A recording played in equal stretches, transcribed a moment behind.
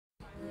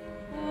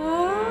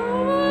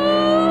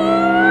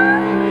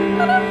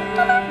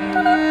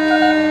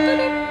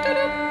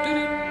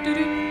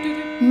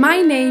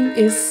My name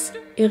is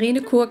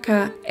Irene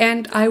Kurka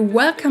and I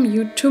welcome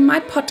you to my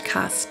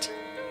podcast,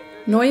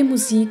 Neue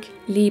Musik,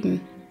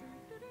 Leben.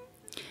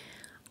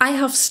 I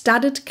have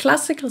studied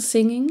classical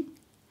singing,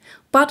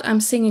 but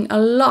I'm singing a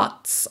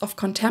lot of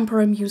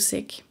contemporary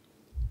music.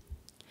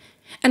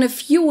 And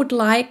if you would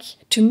like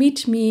to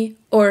meet me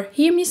or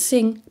hear me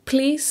sing,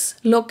 please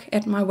look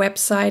at my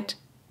website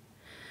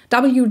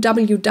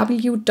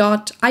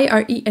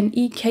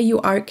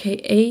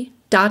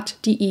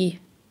www.irenekurka.de.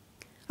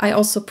 I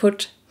also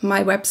put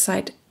my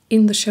website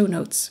in the show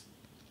notes.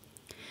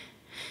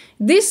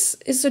 This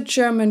is a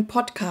German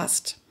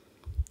podcast,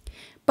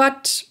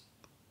 but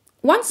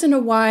once in a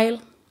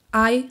while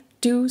I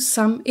do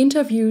some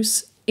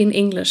interviews in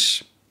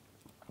English.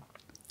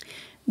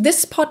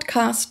 This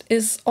podcast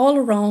is all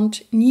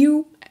around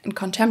new and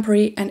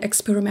contemporary and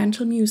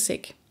experimental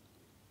music.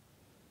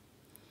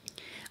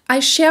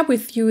 I share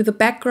with you the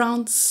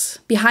backgrounds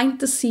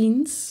behind the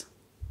scenes,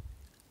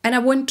 and I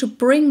want to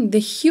bring the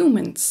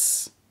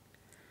humans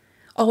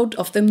out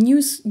of the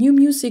new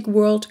music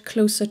world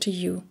closer to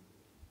you.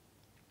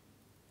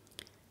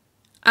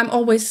 I'm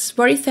always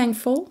very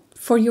thankful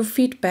for your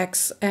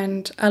feedbacks,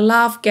 and I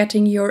love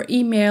getting your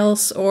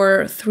emails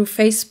or through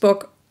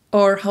Facebook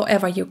or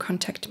however you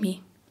contact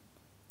me.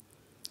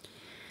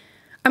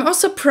 I'm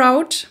also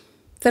proud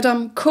that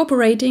I'm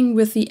cooperating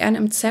with the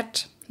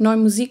NMZ, Neue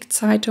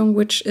MusikTexte,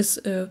 which is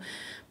a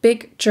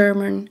big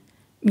German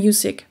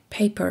music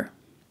paper.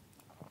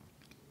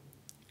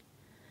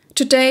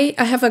 Today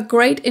I have a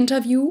great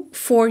interview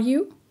for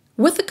you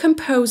with the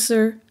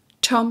composer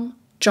Tom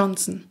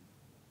Johnson.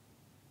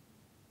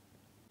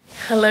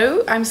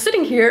 Hello, I'm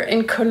sitting here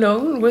in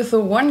Cologne with the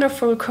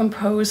wonderful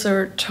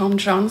composer Tom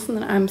Johnson,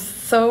 and I'm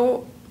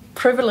so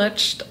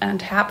privileged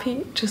and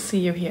happy to see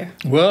you here.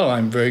 Well,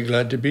 I'm very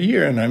glad to be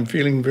here, and I'm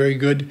feeling very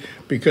good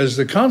because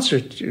the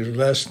concert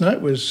last night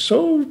was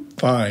so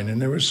fine,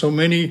 and there were so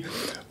many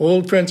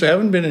old friends. I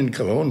haven't been in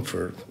Cologne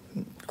for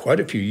quite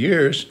a few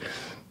years,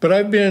 but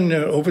I've been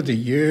over the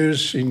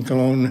years in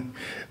Cologne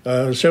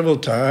several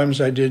times.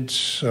 I did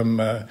some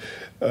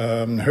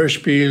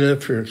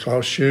Hörspiele for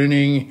Klaus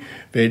Schöning,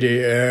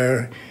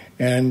 WDR,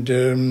 and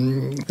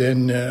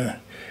then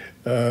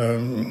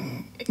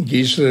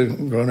Gisela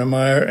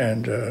Gronemyer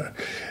and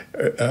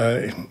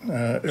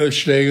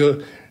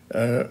Ölschlegel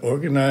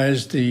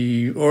organized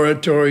the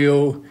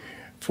Oratorio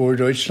for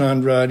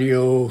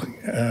Deutschlandradio,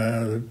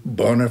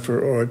 Bonner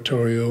for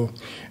Oratorio,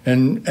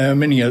 and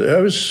many other.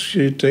 I was,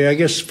 I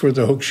guess, for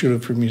the Hochschule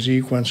for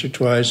Musik once or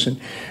twice, and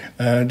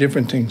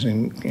different things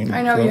in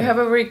I know Cologne. You have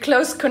a very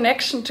close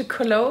connection to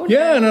Cologne.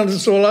 Yeah, and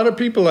so a lot of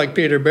people like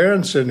Peter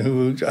Berenson,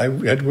 who I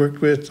had worked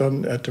with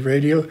at the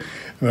radio,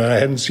 I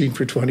hadn't seen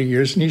for 20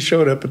 years, and he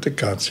showed up at the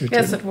concert.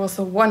 Yes, it was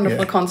a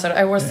wonderful concert.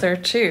 I was there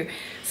too.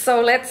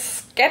 So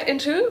let's get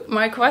into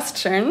my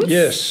questions.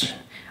 Yes.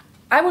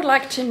 I would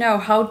like to know,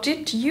 how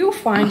did you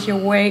find your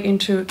way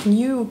into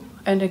new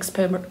and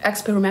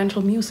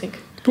experimental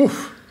music?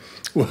 Poof.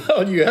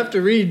 Well, you have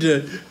to read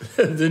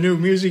the new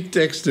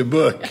MusikTexte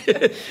book.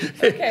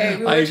 Okay,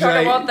 we will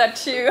talk about that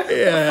too.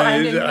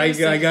 Yeah,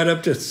 I got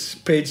up to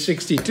page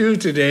 62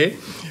 today,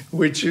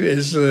 which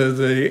is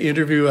the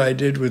interview I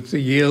did with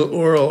the Yale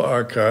Oral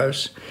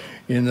Archives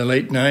in the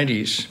late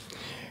 90s.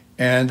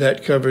 And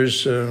that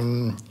covers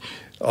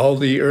all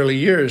the early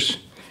years.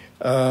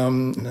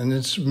 And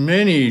it's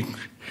many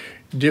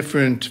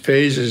different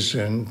phases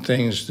and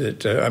things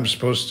that I'm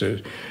supposed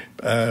to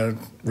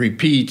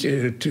repeat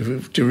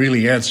to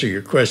really answer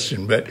your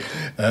question, but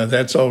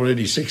that's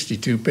already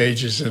 62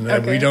 pages, and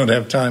we don't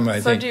have time.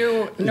 I think do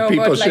you know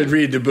people should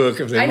read the book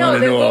if they want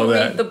to know all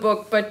that. I know they will read the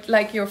book, but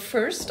like your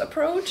first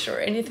approach or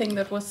anything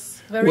that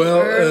was very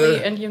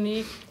early and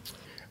unique?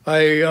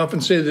 I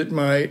often say that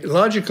my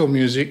logical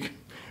music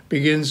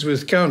begins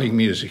with counting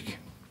music,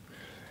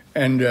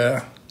 and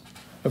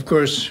of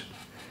course,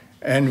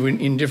 and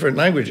in different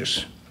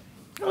languages.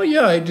 Oh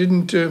yeah, I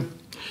didn't do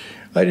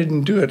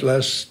it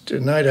last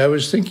night. I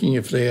was thinking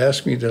if they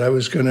asked me that I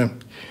was going to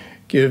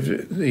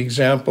give the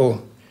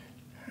example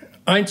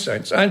 1, 1, 1, 2,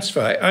 1,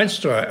 3, 1,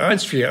 4, 1,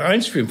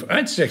 5,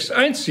 1, 6,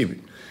 1,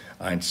 7.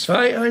 1, 2,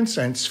 1, 1,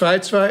 2, 2, 1, 2,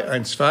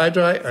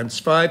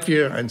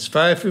 3, 1,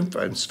 2, 4, 1, 2,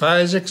 5, 1, 2,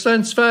 6,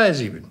 1, 2,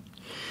 7.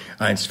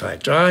 1, 2, 3,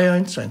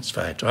 1, 1, 2, 3,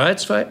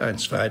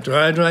 2, 1, 2, 3,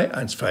 3, 1,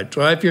 2, 3,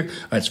 1, 2,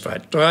 3, 4, 1, 2, 3, 4, 1, 2, 3, 6, 1, 2, 3, 7. 1, 2, 3, 4, 1, 1, 2, 3, 4, 2, 1, 2, 3, 4, 3, 1, 2, 3,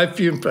 4,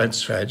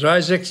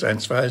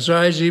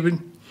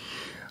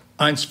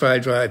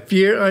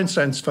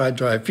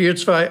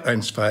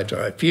 4,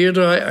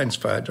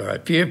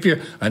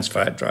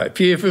 1, 2,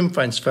 3, 4, 5,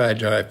 1,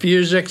 2, 3,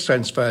 4, 6,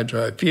 1,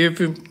 2, 3,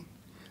 4,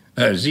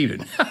 5,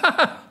 7.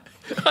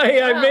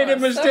 I made a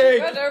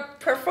mistake. So a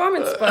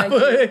performance by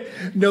you.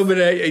 No, but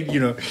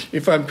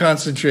if I'm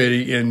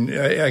concentrating, and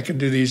I can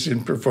do these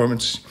in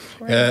performance,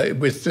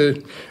 with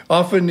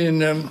often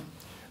in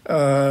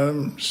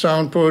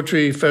sound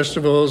poetry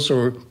festivals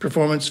or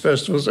performance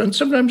festivals, and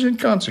sometimes in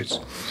concerts,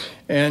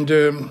 and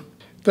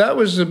that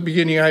was the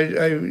beginning.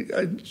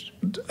 I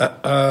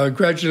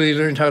gradually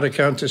learned how to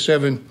count to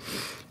 7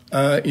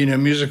 in a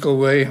musical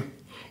way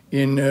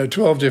in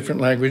 12 different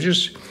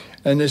languages.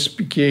 And this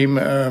became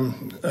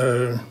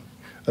a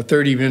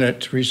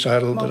 30-minute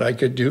recital that I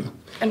could do.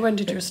 And when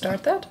did you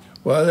start that?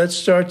 Well, that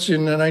starts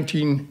in the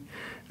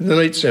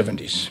late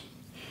 70s.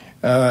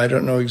 I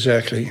don't know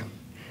exactly.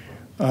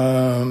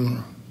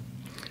 I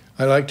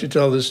like to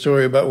tell this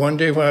story about one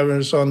day when I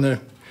was on the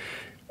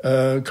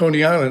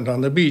Coney Island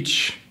on the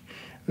beach.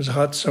 It was a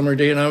hot summer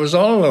day, and I was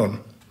all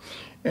alone.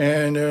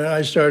 And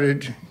I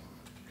started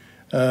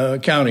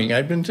counting.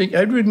 I'd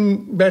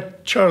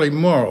met Charlie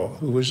Morrow,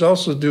 who was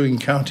also doing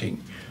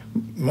counting,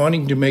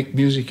 wanting to make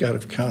music out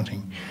of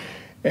counting.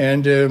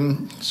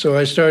 And so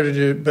I started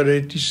it, but I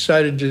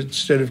decided to,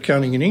 instead of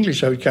counting in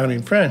English, I would count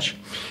in French.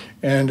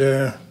 And,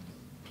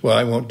 well,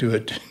 I won't do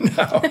it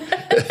now,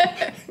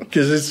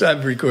 because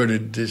I've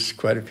recorded this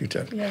quite a few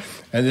times. Yes.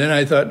 And then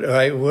I thought,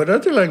 what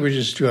other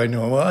languages do I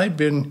know? Well, I'd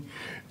been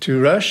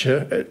to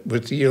Russia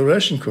with the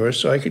Russian course,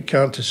 so I could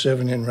count to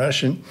 7 in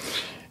Russian.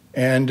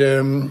 And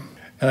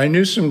I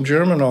knew some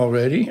German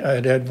already. I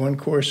had had one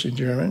course in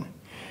German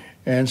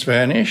and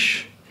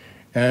Spanish.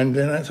 And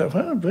then I thought,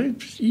 well,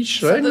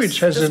 each language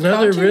has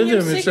another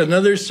rhythm. Music? It's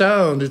another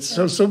sound. It's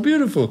so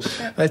beautiful.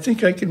 Yeah. I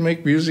think I can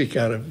make music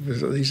out of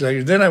these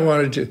languages. Then I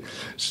wanted to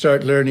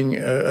start learning.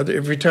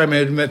 Every time I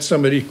had met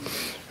somebody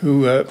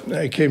who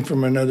I came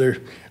from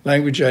another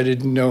language I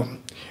didn't know,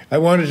 I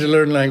wanted to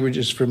learn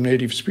languages from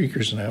native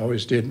speakers, and I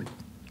always did,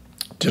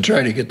 to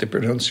try to get the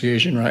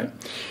pronunciation right.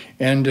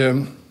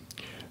 And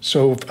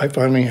so I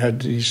finally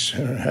had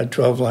had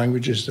 12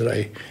 languages that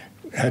I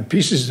had,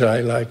 pieces that I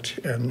liked,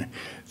 and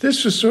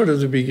this was sort of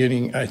the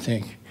beginning, I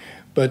think.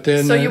 But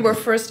then, so you were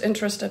first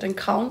interested in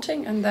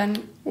counting, and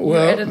then you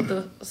added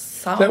the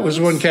sounds? That was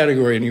one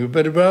category anyway.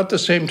 But about the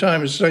same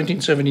time as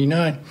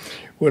 1979,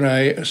 when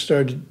I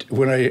started,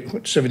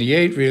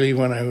 78 really,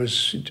 when I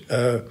was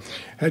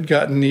had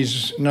gotten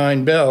these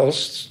 9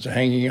 bells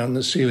hanging on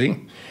the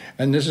ceiling,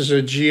 and this is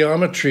a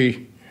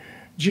geometric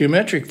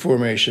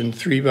formation,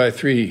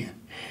 3x3,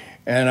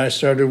 and I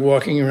started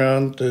walking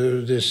around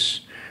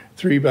this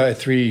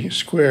 3x3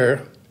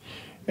 square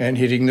and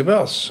hitting the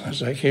bells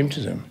as I came to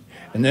them,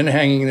 and then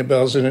hanging the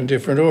bells in a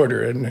different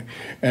order,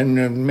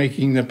 and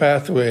making the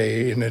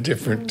pathway in a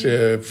different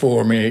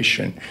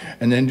formation,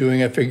 and then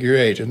doing a figure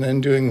 8, and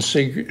then doing a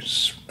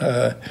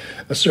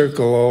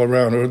circle all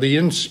around, or the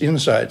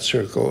inside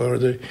circle,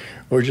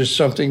 or just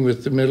something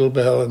with the middle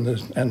bell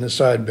and the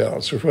side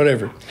bells, or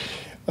whatever.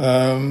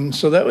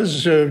 So that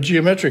was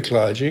geometric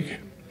logic.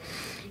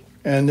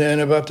 And then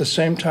about the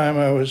same time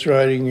I was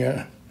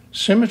writing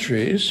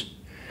symmetries,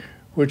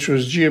 which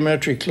was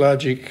geometric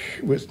logic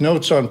with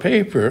notes on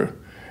paper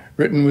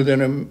written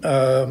within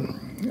a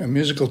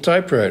musical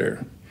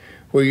typewriter,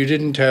 where you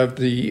didn't have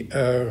the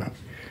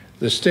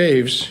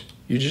staves,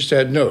 you just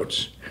had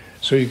notes.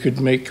 So you could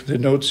make the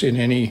notes in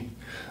any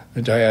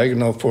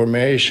diagonal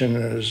formation,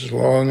 as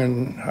long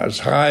and as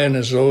high and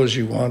as low as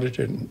you wanted,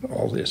 and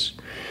all this.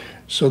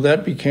 So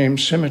that became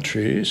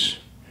symmetries.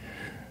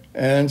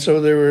 And so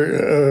there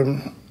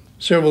were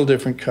several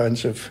different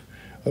kinds of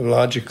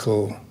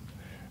logical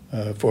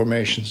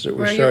formations that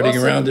were starting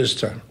around this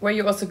time. Were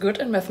you also good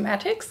in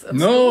mathematics?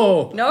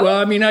 No. Well,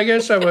 I mean, I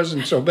guess I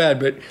wasn't so bad,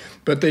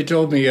 but they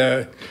told me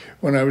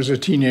when I was a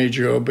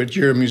teenager, oh, but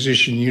you're a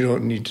musician, you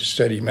don't need to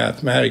study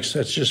mathematics.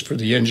 That's just for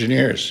the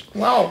engineers.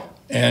 Wow.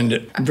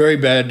 And very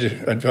bad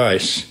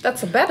advice.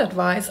 That's a bad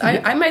advice.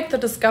 I made the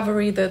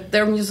discovery that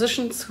there are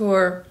musicians who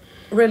are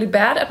really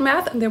bad at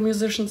math, and there are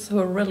musicians who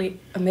are really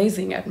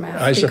amazing at math.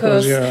 I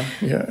suppose,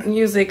 yeah.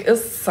 Music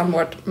is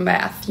somewhat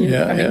math. You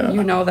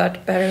know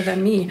that better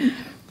than me.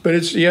 But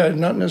it's,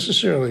 not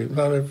necessarily. A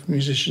lot of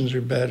musicians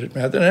are bad at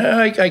math. And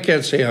I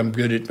can't say I'm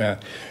good at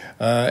math.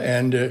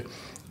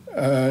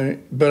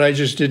 But I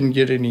just didn't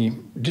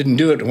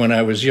do it when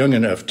I was young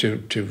enough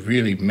to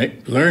really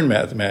learn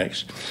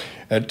mathematics.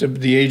 At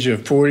the age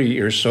of 40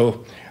 or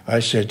so,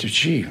 I said,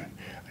 gee,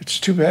 it's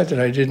too bad that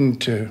I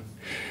didn't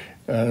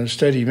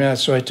study math.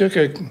 So I took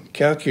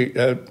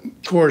a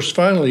course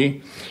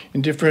finally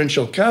in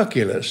differential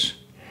calculus,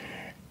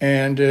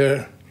 and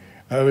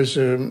I was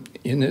in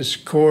this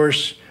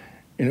course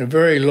in a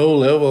very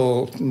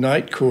low-level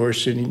night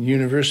course in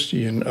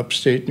university in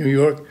upstate New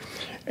York,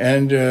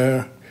 and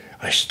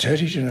I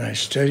studied and I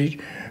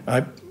studied.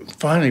 I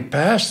finally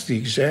passed the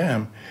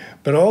exam,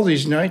 but all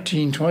these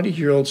 19,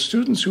 20-year-old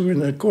students who were in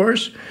the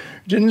course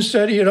didn't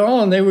study at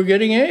all, and they were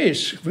getting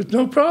A's with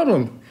no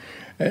problem.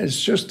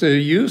 It's just the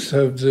youth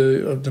of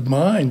the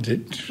mind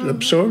that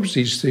absorbs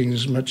these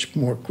things much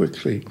more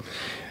quickly.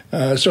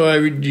 So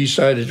I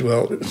decided,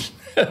 well,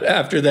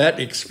 after that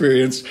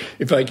experience,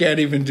 if I can't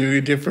even do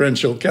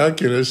differential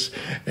calculus,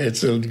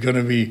 it's going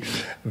to be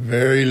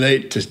very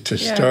late to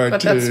start.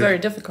 But that's very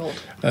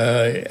difficult.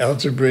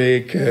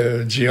 Algebraic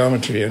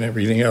geometry and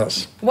everything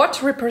else.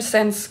 What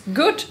represents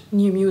good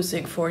new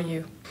music for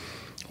you?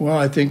 Well,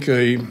 I think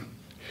the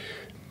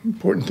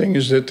important thing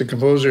is that the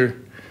composer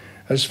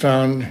has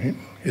found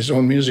his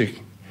own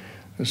music,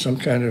 some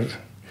kind of,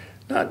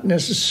 not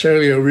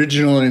necessarily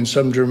original in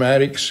some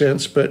dramatic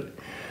sense, but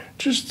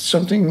just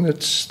something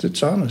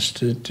that's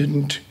honest. It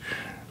didn't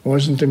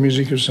wasn't the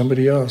music of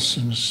somebody else,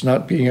 and it's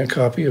not being a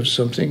copy of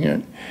something,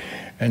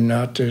 and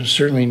not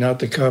certainly not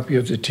the copy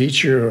of the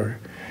teacher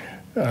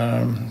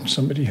or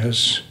somebody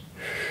has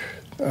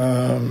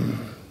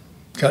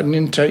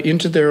gotten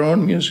into their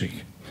own music.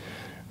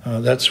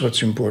 That's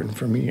what's important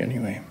for me,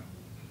 anyway.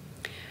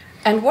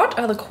 And what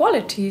are the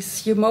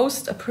qualities you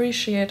most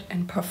appreciate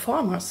in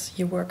performers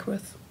you work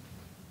with?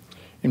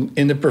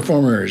 In the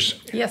performers?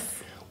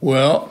 Yes.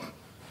 Well,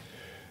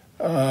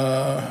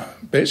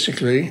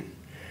 basically,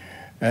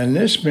 and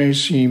this may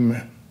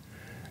seem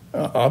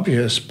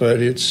obvious,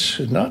 but it's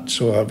not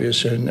so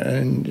obvious,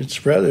 and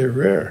it's rather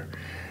rare.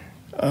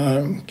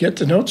 Get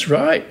the notes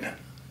right.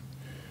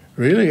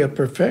 Really a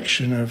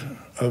perfection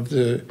of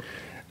the...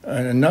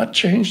 not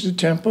change the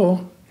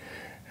tempo.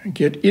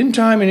 Get in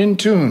time and in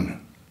tune.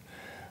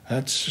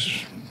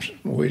 That's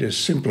a way to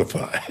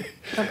simplify.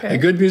 Okay. A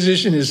good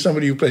musician is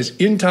somebody who plays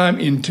in time,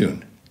 in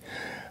tune.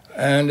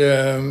 And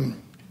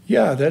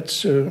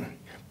that's...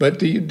 but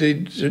the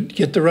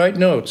get the right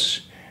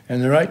notes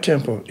and the right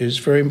tempo is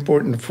very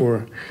important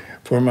for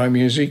my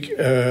music.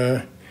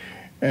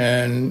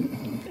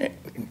 And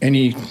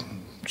any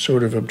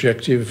sort of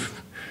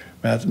objective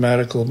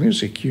mathematical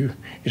music,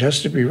 it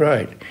has to be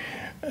right.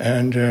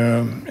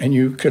 And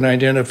you can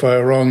identify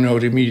a wrong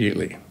note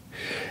immediately.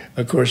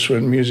 Of course,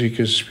 when music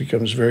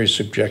becomes very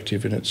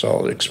subjective and it's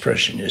all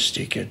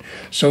expressionistic and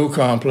so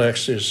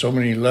complex, there's so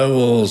many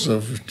levels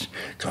of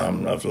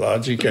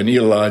logic and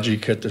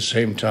illogic at the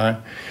same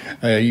time.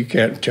 You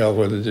can't tell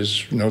whether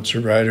these notes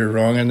are right or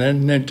wrong, and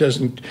then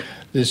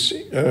this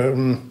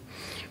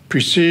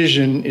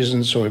precision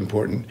isn't so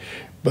important.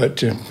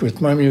 But with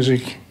my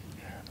music,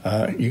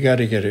 you got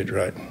to get it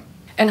right.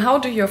 And how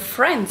do your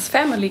friends,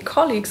 family,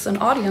 colleagues, and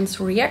audience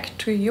react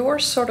to your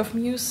sort of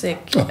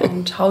music?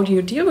 And how do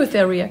you deal with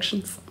their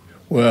reactions?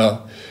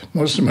 Well,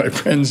 most of my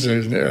friends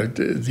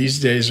these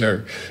days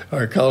are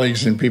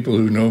colleagues and people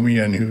who know me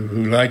and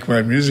who like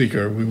my music,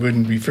 or we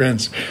wouldn't be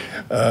friends.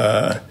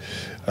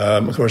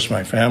 Of course,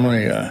 my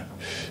family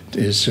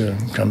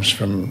comes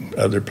from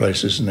other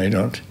places, and they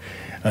don't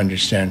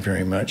understand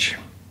very much.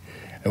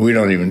 And we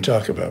don't even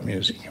talk about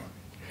music.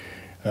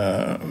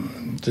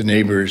 The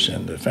neighbors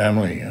and the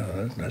family,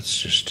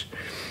 that's just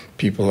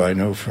people I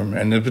know from,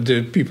 and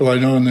the people I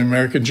know in the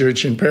American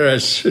church in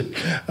Paris.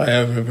 I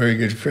have very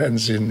good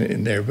friends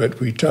in there, but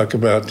we talk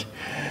about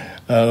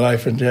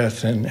life and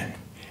death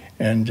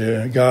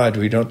and God.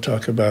 We don't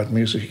talk about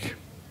music.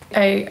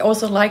 I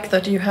also like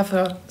that you have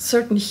a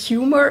certain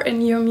humor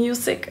in your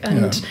music,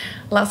 and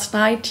last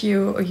night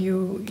you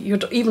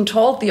even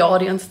told the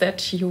audience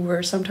that you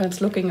were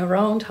sometimes looking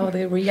around how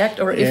they react,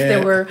 or if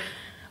they were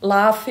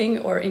laughing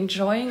or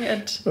enjoying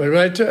it. Well,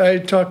 I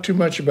talked too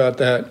much about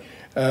that,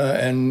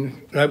 and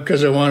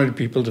because I wanted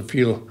people to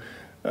feel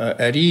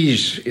at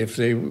ease. If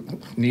they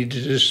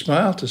needed to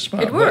smile,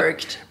 It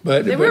worked.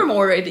 But they were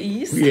more at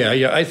ease.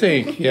 Yeah, I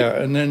think,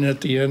 and then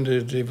at the end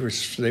they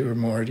were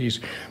more at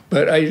ease.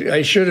 But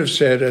I should have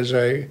said, as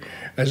I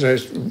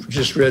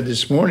just read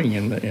this morning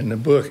in the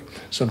book,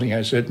 something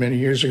I said many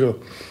years ago.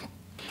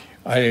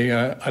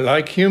 I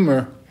like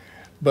humor.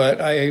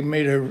 But I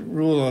made a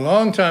rule a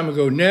long time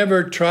ago: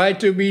 never try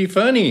to be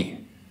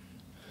funny.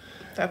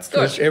 That's good.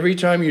 Because every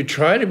time you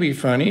try to be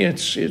funny,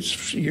 it's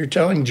you're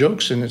telling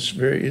jokes, and it's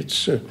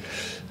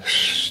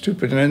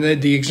stupid. And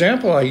then the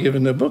example I give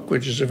in the book,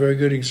 which is a very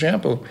good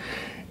example,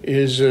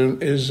 is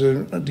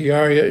the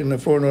aria in the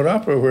four-note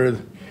opera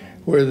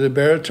where the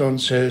baritone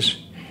says,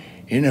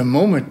 "In a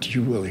moment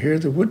you will hear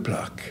the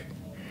woodblock.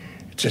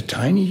 It's a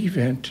tiny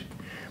event,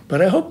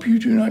 but I hope you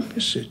do not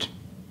miss it,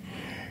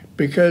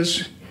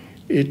 because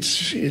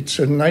it's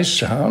a nice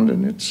sound,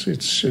 and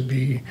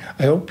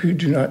I hope you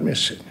do not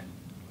miss it.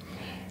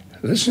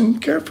 Listen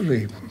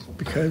carefully,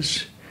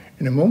 because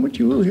in a moment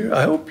you will hear,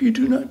 I hope you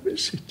do not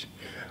miss it.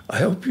 I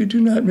hope you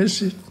do not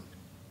miss it.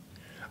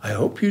 I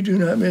hope you do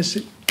not miss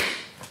it.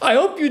 I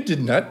hope you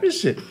did not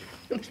miss it.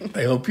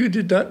 I hope you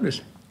did not miss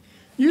it."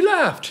 You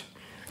laughed.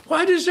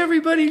 Why does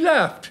everybody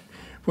laugh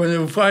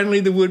when finally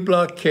the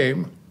woodblock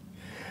came?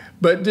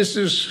 But this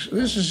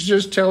is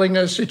just telling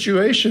a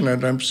situation,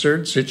 an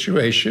absurd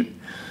situation.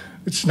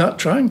 It's not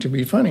trying to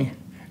be funny.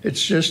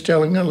 It's just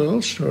telling a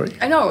little story.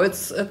 I know,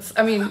 it's.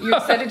 I mean, you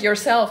said it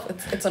yourself.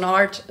 It's an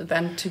art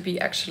then to be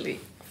actually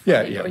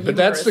funny. Yeah. But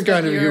that's the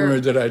kind of humor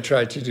that I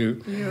try to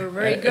do. You're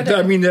very good at it.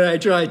 I mean, that I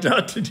try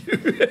not to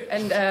do.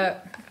 And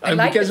I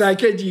like because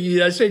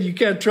it. I said you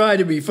can't try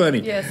to be funny.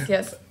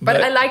 Yes.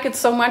 But I like it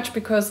so much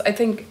because I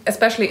think,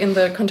 especially in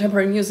the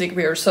contemporary music,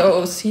 we are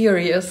so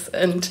serious,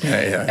 and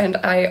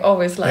I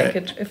always like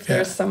it if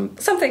there's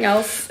something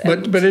else.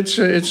 But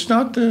it's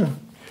not the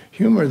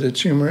humor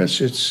that's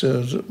humorous, it's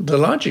the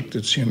logic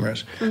that's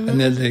humorous. Mm-hmm. And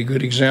then the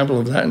good example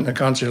of that in the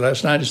concert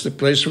last night is the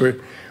place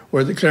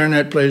where the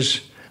clarinet plays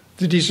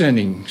the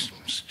descending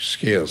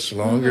scales,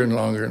 longer and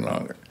longer and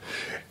longer.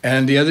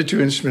 And the other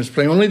two instruments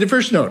play only the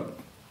first note.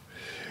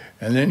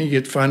 And then he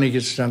finally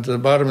gets down to the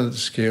bottom of the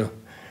scale.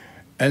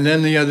 And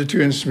then the other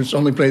two instruments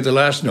only play the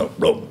last note.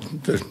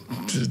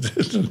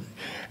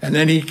 And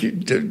then he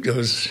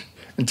goes...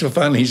 until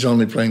finally he's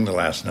only playing the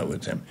last note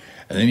with them.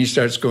 And then he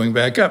starts going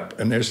back up,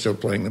 and they're still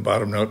playing the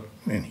bottom note,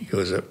 and he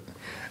goes up.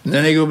 And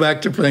then they go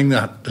back to playing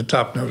the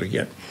top note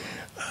again.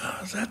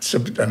 That's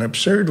an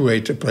absurd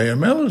way to play a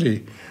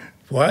melody.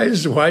 Why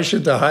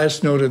should the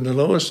highest note and the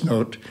lowest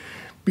note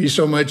be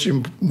so much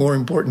more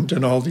important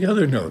than all the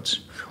other notes?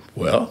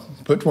 Well,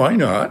 but why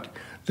not?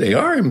 They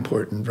are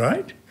important,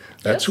 right?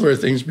 That's where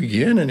things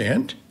begin and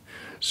end.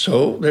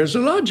 So there's a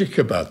logic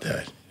about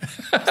that.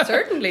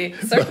 Certainly.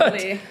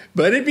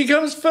 But it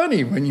becomes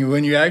funny when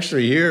you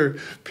actually hear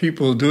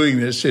people doing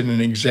this in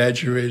an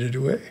exaggerated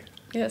way.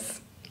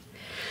 Yes.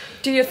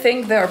 Do you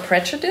think there are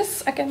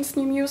prejudices against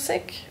new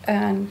music?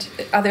 And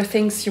are there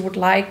things you would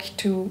like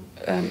to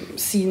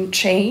see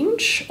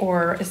change?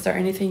 Or is there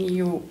anything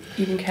you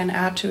even can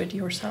add to it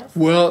yourself?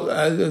 Well,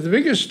 the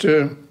biggest,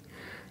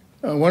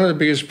 one of the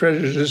biggest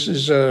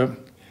prejudices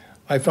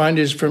I find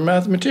is for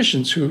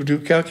mathematicians who do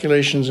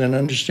calculations and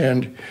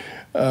understand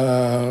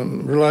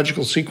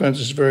logical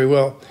sequences very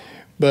well.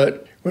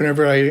 But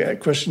whenever I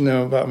question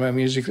them about my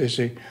music, they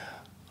say,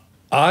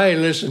 I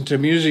listen to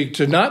music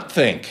to not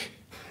think.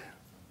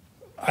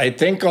 I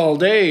think all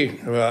day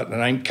about, and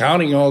I'm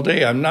counting all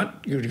day. I'm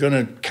not going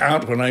to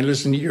count when I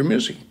listen to your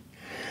music.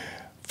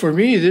 For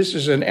me, this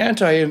is an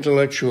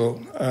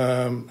anti-intellectual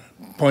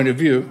point of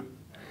view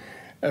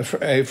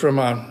from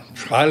a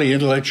highly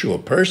intellectual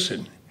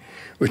person,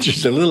 which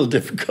is a little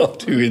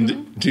difficult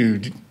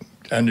to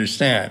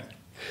understand.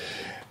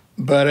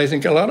 But I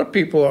think a lot of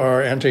people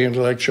are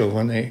anti-intellectual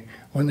when they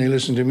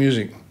listen to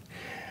music.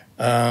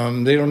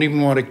 They don't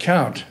even want to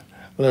count,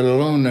 let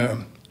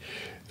alone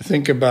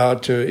think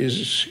about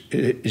is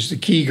the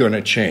key going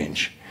to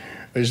change?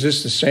 Is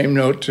this the same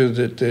note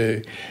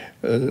that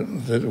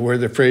where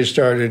the phrase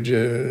started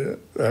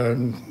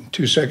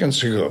 2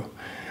 seconds ago,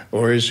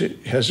 or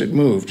has it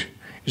moved?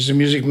 Is the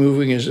music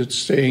moving? Is it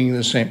staying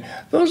the same?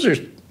 Those are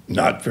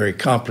not very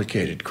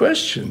complicated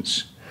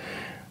questions.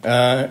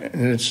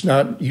 And it's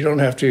not, you don't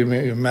have to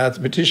be a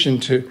mathematician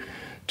to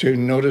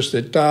notice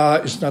that da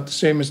is not the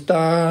same as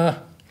da.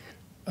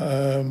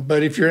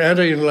 But if you're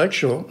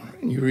anti-intellectual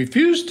and you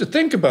refuse to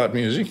think about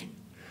music,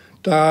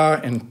 da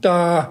and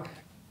da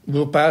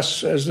will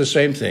pass as the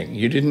same thing.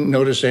 You didn't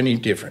notice any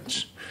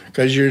difference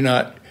because you're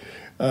not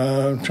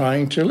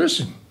trying to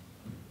listen.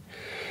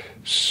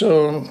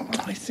 So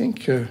I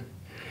think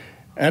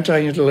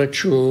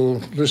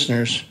anti-intellectual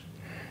listeners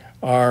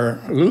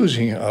are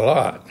losing a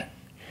lot.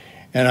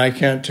 And I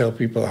can't tell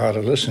people how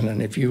to listen.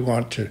 And if you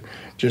want to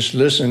just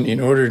listen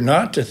in order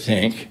not to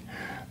think,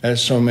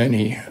 as so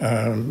many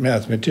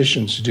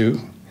mathematicians do,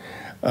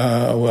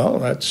 well,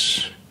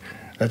 that's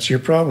your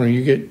problem.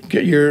 You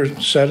get your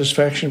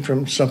satisfaction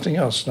from something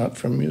else, not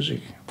from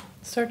music.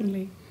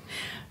 Certainly.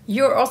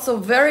 You're also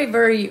very,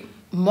 very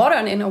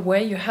modern in a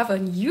way. You have a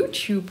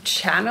YouTube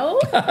channel.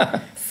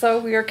 So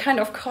we are kind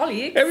of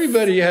colleagues.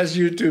 Everybody has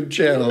YouTube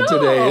channel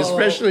today,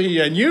 especially,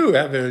 and you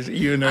have a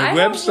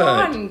website.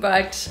 I have one,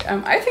 but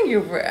I think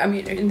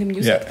in the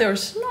music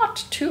there's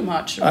not too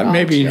much around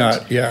maybe yet.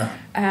 not, yeah.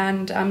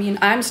 And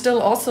I'm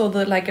still also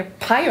a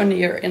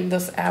pioneer in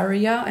this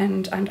area,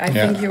 and I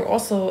think you're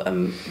also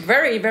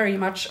very, very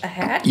much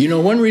ahead.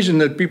 One reason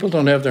that people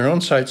don't have their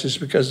own sites is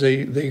because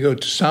they go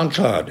to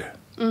SoundCloud.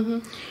 Mm-hmm.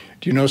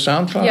 Do you know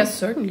SoundCloud? Yes,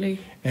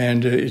 certainly.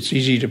 And it's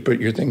easy to put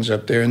your things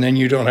up there, and then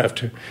you don't have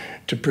to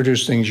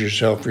produce things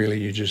yourself, really.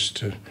 You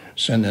just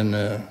send in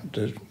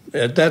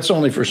that's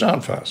only for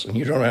sound files, and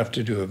you don't have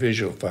to do a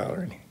visual file or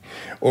anything.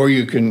 Or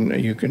you can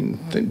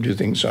do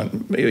things on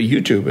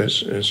YouTube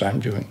as I'm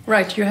doing.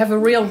 Right, you have a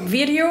real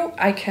video.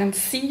 I can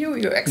see you.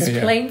 You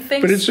explain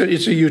things. But it's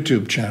a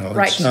YouTube channel.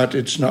 Right.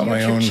 It's not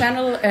my own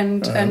channel,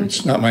 and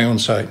it's not my own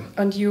site.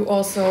 And you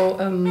also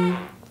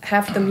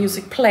have the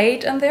music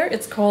played in there.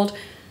 It's called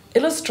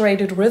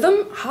Illustrated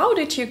Rhythm. How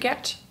did you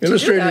get to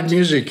Illustrated do that?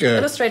 Music?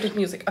 Illustrated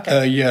Music.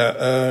 Okay.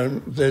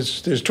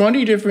 There's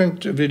 20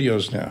 different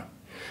videos now,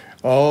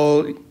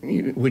 all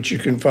which you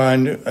can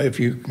find if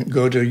you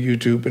go to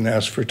YouTube and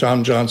ask for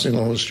Tom Johnson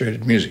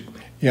Illustrated Music.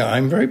 Yeah,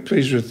 I'm very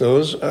pleased with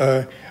those.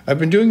 I've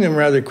been doing them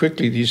rather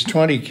quickly. These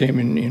 20 came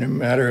in a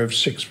matter of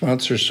 6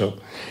 months or so,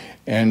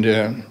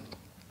 and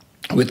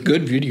with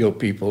good video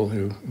people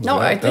who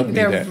I think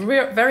they're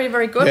very,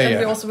 very good, and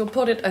we also will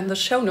put it in the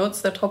show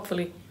notes that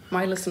hopefully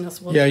my listeners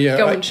will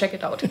go and check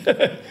it out.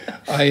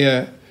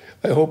 I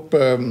hope.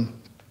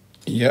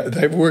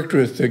 I've worked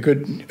with the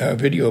good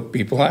video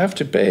people. I have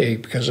to pay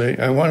because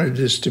I wanted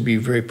this to be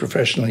very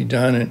professionally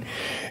done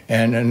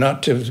and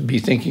not to be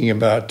thinking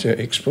about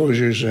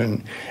exposures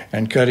and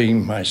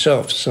cutting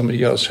myself.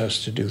 Somebody else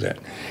has to do that.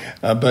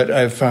 But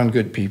I've found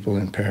good people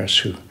in Paris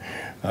who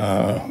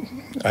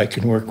I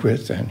can work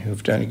with and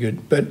who've done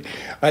good. But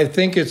I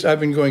think I've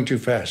been going too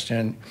fast.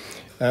 And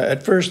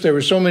at first there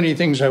were so many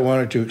things I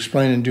wanted to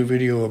explain and do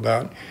video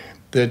about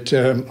that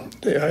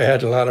I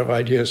had a lot of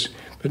ideas.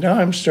 But now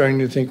I'm starting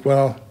to think,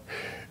 well,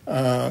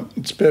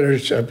 it's better.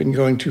 I've been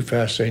going too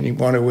fast. I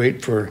want to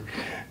wait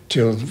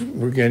till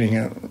we're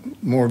getting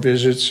more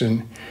visits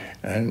and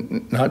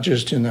and not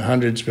just in the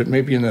hundreds, but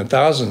maybe in the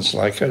thousands,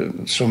 like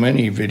so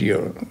many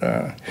video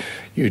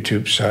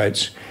YouTube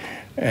sites,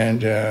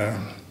 and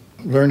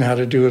learn how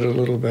to do it a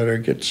little better,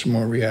 get some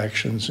more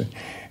reactions.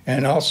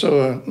 And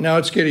also, now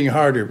it's getting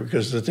harder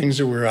because the things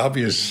that were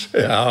obvious,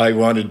 how I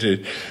wanted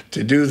to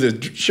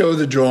show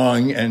the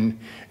drawing and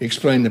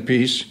explain the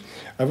piece,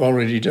 I've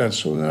already done.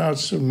 So now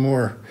it's some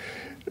more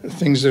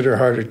things that are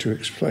harder to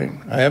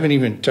explain. I haven't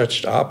even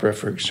touched opera,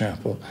 for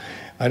example.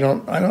 I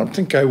don't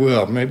think I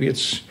will. Maybe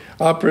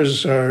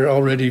operas are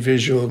already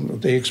visual.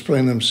 They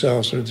explain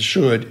themselves, or they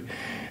should.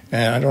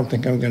 And I don't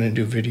think I'm going to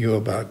do video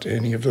about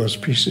any of those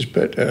pieces.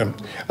 But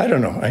I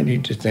don't know. I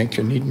need to think.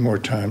 I need more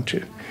time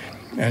to.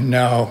 And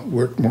now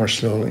work more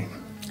slowly.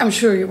 I'm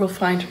sure you will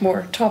find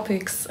more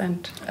topics,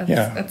 and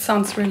it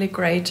sounds really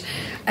great.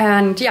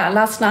 And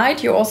last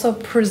night you also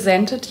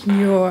presented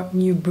your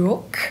new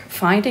book,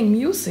 Finding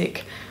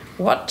Music.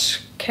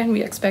 What can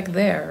we expect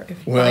there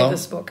if you buy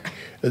this book?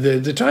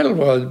 The title,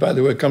 by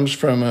the way, comes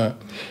from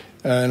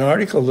an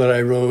article that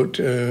I wrote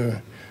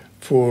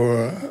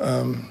for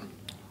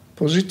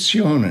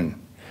Positionen,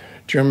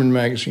 German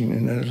magazine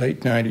in the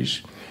late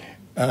 90s,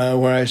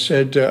 where I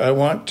said I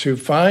want to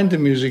find the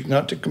music,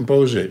 not to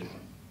compose it.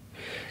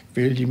 Ich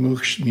will die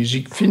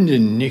Musik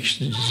finden, nicht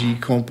sie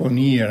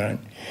komponieren.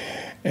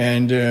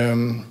 And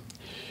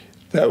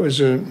that was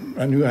a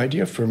new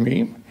idea for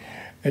me.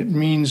 It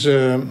means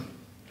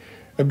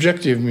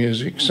objective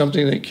music,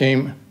 something that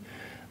came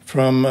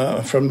from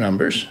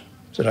numbers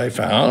that I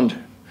found.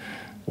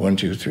 1,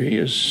 2, 3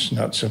 is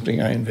not something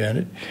I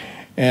invented.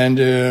 And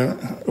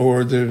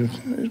or the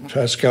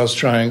Pascal's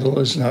triangle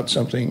is not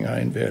something I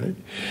invented.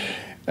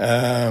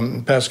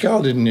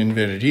 Pascal didn't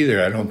invent it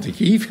either. I don't think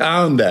he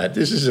found that.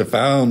 This is a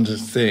found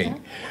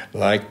thing,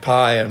 like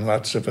pi and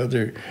lots of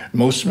other.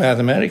 Most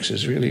mathematics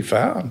is really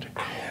found.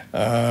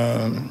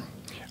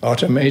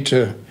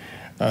 Automata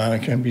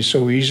can be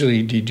so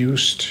easily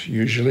deduced.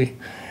 Usually,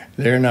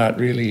 they're not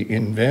really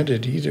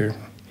invented either.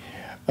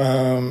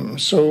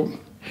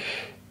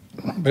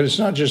 But it's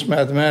not just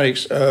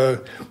mathematics.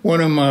 One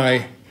of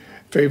my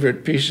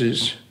favorite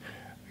pieces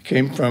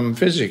came from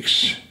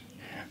physics.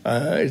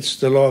 It's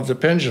the law of the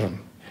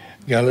pendulum,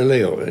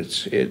 Galileo.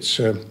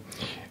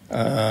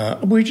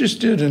 We just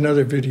did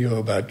another video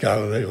about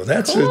Galileo.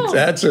 That's cool.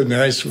 That's a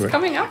nice one. It's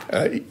coming up.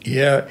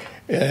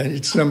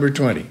 It's number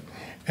 20.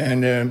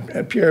 And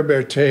Pierre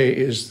Berthet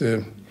is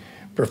the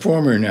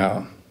performer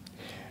now.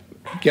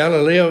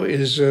 Galileo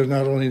is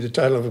not only the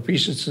title of a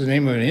piece, it's the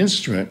name of an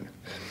instrument,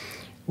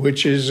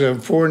 which is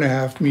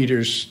 4.5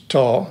 meters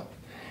tall.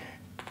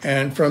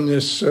 And from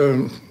this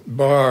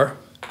bar,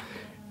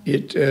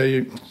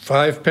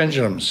 5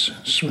 pendulums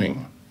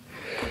swing.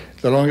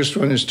 The longest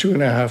one is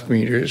 2.5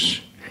 meters,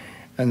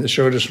 and the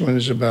shortest one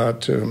is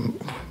about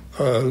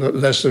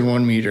less than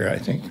 1 meter, I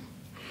think.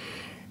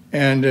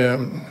 And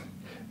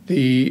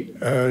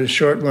the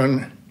short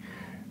one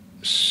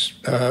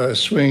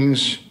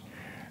swings,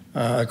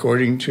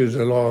 according to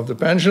the law of the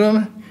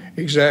pendulum,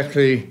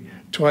 exactly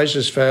twice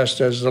as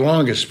fast as the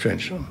longest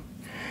pendulum.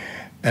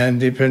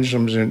 And the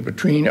pendulums in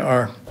between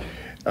are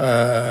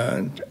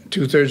 2/3,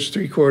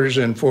 3/4,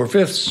 and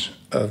 4/5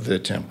 of the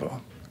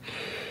tempo.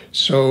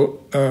 So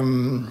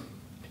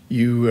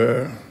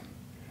you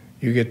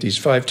get these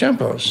 5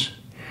 tempos,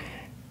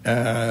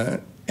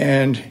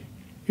 and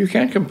you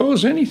can't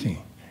compose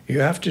anything. You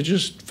have to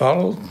just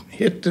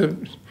hit the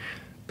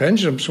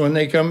pendulums when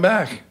they come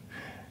back.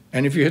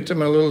 And if you hit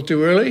them a little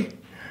too early,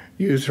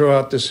 you throw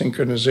out the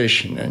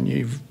synchronization and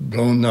you've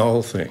blown the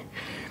whole thing.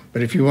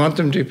 But if you want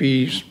them to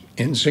be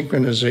in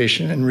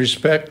synchronization and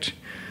respect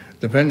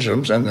the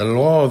pendulums and the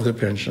law of the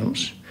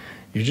pendulums,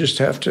 you just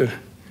have to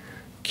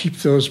keep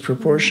those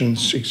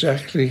proportions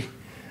exactly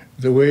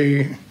the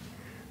way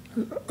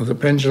the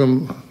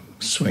pendulum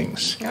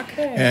swings.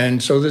 Okay.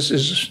 And so this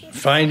is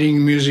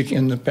finding music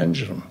in the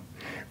pendulum,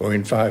 or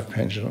in 5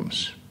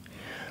 pendulums.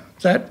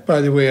 That,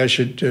 by the way, I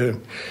should...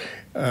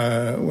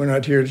 we're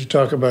not here to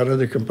talk about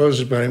other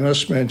composers, but I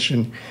must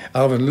mention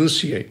Alvin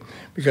Lucier,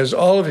 because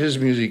all of his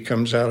music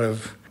comes out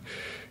of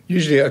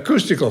usually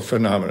acoustical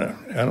phenomena.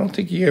 I don't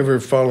think he ever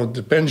followed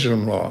the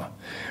pendulum law,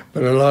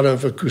 but a lot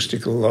of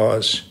acoustical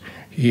laws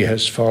he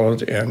has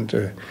followed,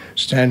 and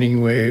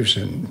standing waves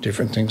and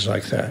different things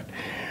like that.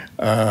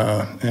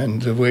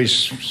 And the way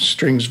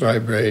strings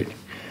vibrate.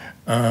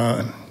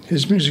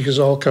 His music is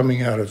all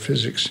coming out of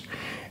physics.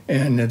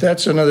 And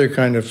that's another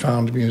kind of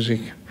found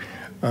music.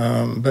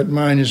 But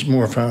mine is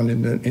more found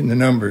in the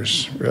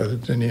numbers rather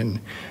than in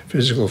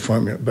physical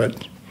formula.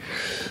 But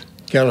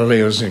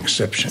Galileo's an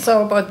exception.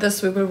 So about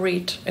this we will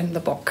read in the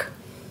book.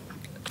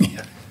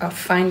 Yeah. Of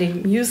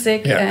Finding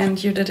Music,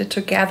 and you did it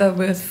together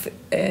with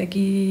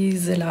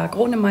Gisela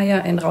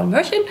Gronemyer and Raoul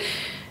Morchen.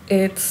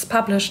 It's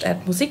published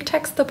at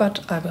MusikTexte,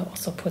 but I will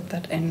also put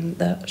that in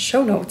the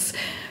show notes.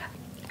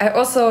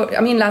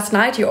 Last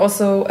night you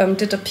also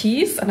did a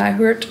piece, and I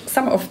heard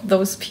some of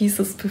those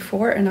pieces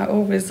before, and I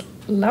always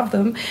love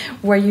them,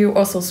 where you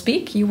also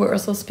speak. You were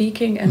also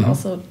speaking, and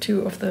also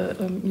 2 of the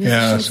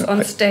musicians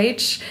on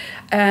stage.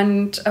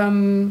 And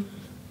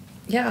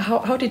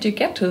how did you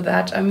get to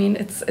that? I mean,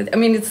 it's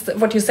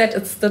what you said.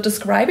 It's the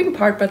describing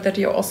part, but that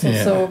you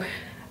also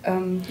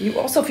you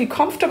also feel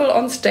comfortable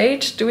on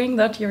stage doing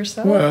that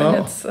yourself. Well,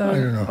 and it's, I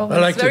don't know. Oh, I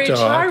like very to talk.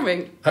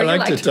 Charming. I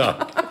like to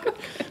talk.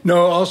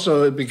 No,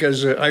 also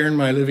because I earned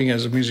my living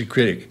as a music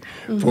critic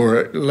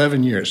for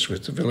 11 years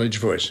with the Village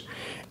Voice.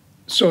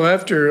 So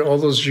after all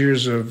those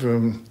years of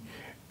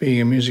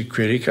being a music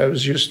critic, I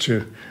was used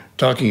to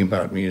talking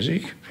about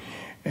music.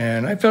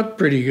 And I felt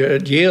pretty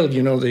good. At Yale,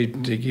 they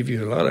give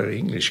you a lot of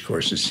English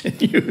courses.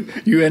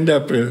 you end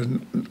up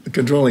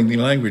controlling the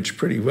language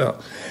pretty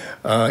well,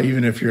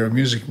 even if you're a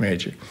music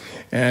major.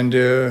 And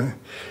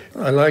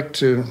I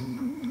liked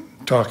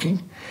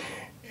talking.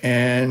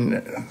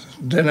 And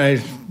then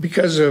I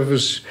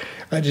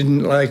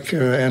didn't like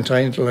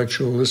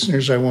anti-intellectual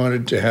listeners. I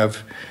wanted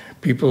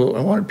people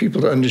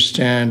to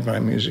understand my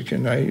music.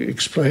 And I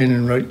explain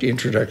and write the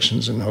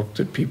introductions and hope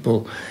that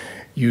people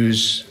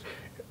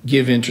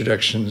give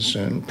introductions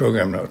and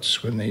program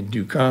notes when they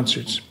do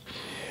concerts.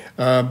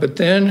 But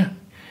then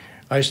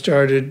I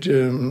started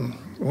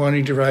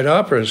wanting to write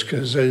operas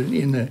because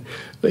in the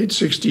late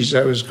 60s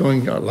I was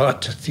going a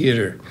lot to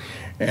theater.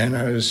 And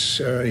I was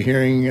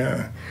hearing,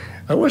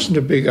 I wasn't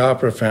a big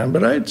opera fan,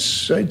 but I'd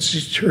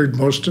heard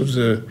most of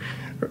the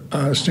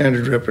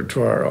standard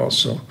repertoire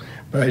also.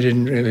 But I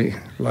didn't really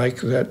like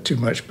that too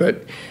much.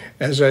 But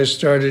as I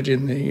started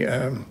in the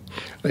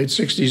late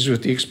 60s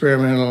with the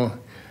experimental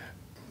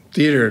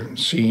theater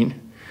scene,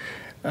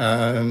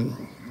 and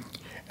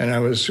I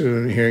was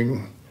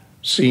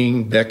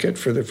seeing Beckett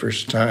for the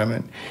first time,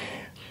 and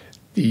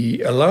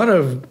a lot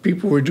of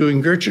people were doing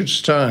Gertrude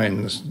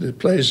Stein, the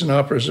plays and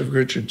operas of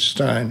Gertrude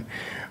Stein,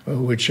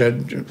 which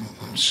had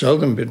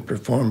seldom been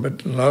performed,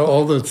 but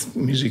all the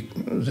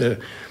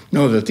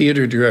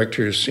theater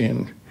directors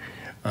in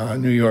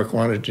New York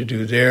wanted to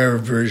do their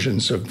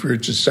versions of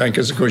Gertrude Stein,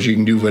 because of course you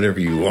can do whatever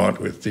you want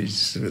with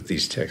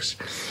these texts.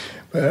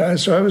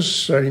 So I was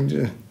starting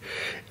to,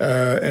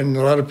 and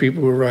a lot of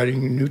people were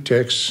writing new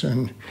texts,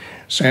 and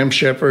Sam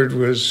Shepard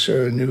was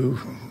a new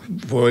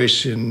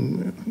voice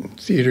in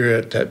theater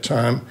at that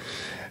time,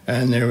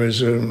 and there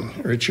was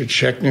Richard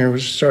Schechner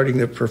was starting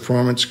the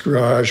Performance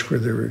Garage, where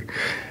there were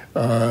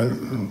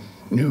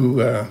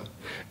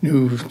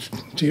new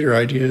theater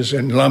ideas,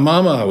 and La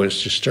Mama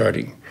was just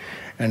starting,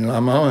 and La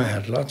Mama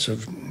had lots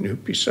of new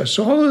pieces.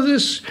 So all of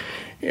this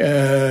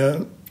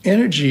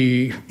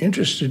energy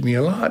interested me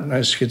a lot, and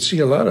I could see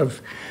a lot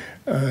of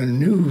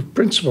new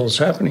principles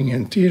happening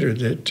in theater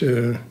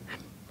that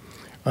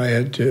I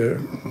had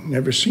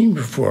never seen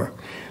before.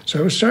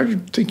 So I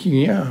started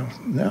thinking,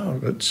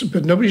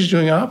 but nobody's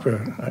doing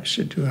opera. I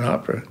should do an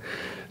opera.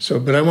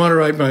 But I want to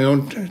write my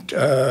own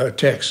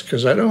text,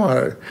 because I don't want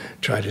to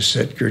try to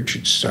set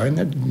Gertrude Stein.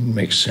 That didn't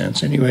make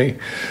sense. Anyway,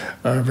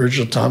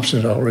 Virgil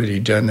Thompson had already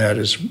done that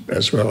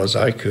as well as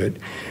I could,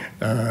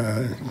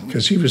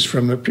 because he was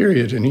from the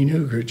period and he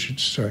knew Gertrude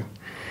Stein.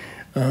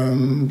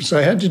 So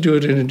I had to do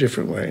it in a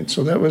different way. And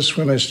so that was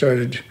when I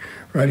started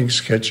writing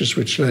sketches,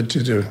 which led to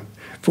the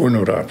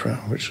four-note opera,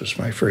 which was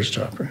my first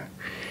opera.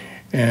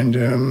 And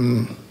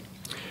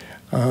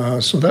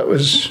so that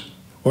was,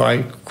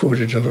 I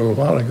quoted a little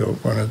while ago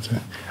one of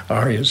the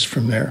arias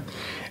from there.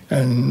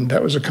 And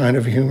that was a kind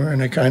of humor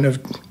and a kind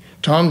of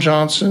Tom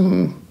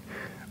Johnson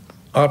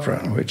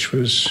opera, which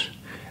was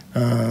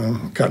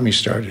got me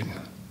started.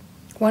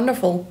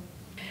 Wonderful.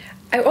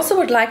 I also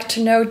would like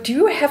to know, do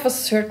you have a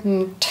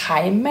certain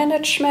time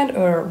management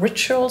or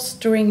rituals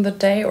during the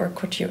day, or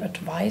could you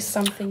advise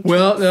something?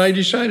 Well, I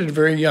decided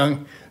very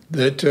young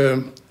that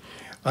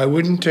I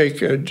wouldn't take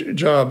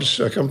jobs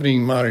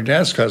accompanying modern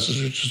dance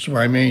classes, which was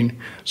my main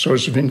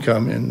source of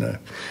income in the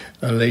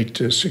late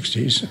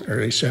 60s,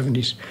 early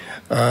 70s,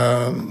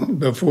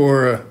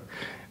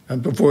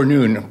 before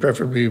noon,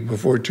 preferably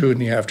before 2 in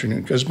the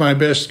afternoon, because my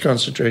best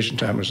concentration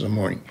time was in the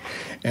morning.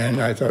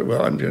 And I thought,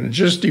 well, I'm going to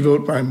just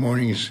devote my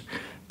mornings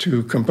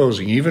to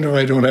composing. Even if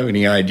I don't have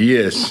any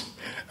ideas,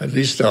 at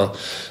least I'll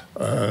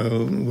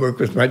work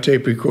with my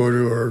tape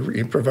recorder or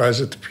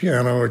improvise at the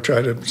piano or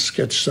try to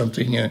sketch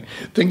something and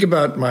think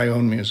about my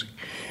own music.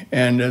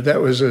 And that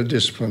was a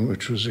discipline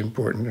which was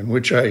important and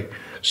which I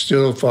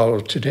still follow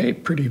today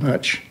pretty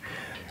much.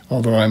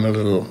 Although I'm a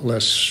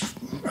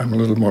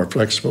little more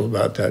flexible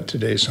about that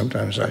today.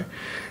 Sometimes I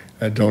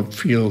don't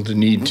feel the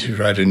need to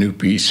write a new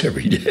piece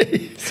every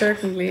day.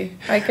 Certainly.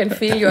 I can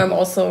feel you. I'm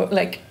also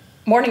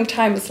morning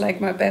time is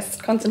my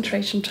best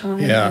concentration time.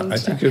 Yeah, I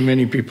think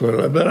many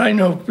people, but I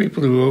know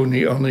people who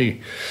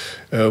only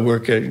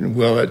work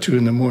at 2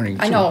 in the morning.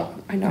 I know.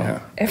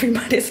 Yeah.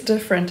 Everybody's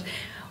different.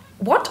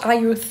 What are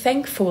you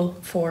thankful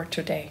for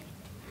today?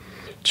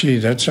 Gee,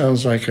 that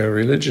sounds like a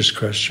religious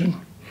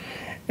question.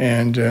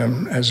 And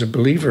as a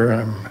believer,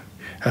 I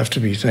have to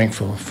be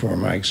thankful for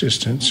my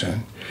existence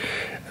and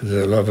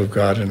the love of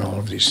God and all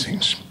of these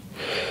things.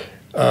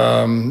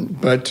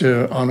 But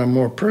on a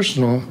more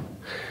personal,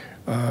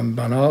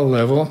 banal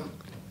level,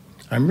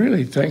 I'm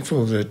really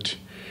thankful that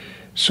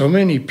so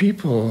many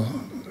people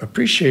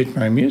appreciate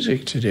my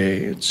music today.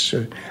 It's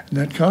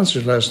that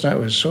concert last night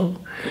was so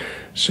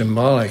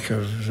symbolic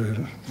of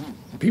the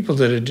people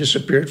that had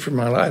disappeared from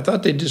my life. I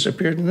thought they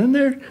disappeared, and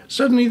then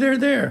suddenly they're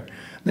there.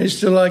 They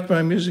still like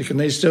my music, and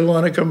they still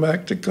want to come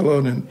back to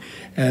Cologne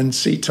and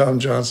see Tom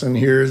Johnson,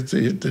 hear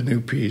the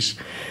new piece.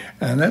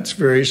 And that's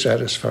very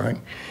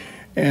satisfying.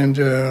 And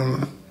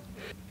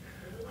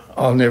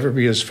I'll never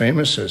be as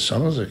famous as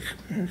some of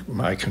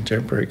my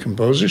contemporary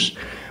composers,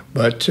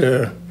 but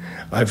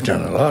I've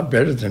done a lot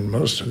better than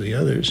most of the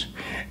others.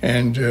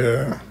 And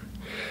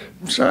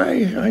so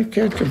I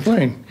can't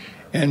complain.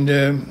 And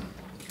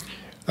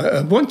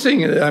one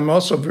thing that I'm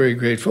also very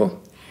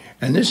grateful,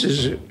 and this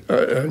is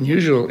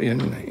unusual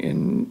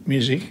in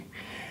music,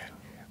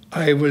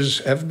 I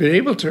have been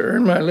able to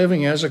earn my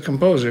living as a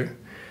composer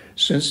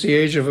since the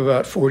age of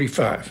about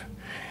 45.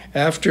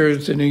 After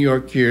the New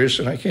York years,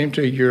 and I came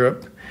to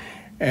Europe,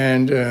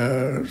 and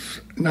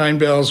Nine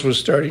Bells was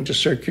starting to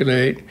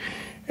circulate,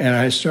 and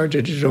I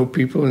started to know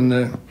people in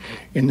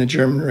the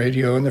German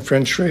radio and the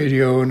French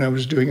radio, and I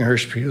was doing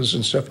Hörspiels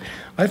and stuff.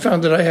 I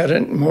found that I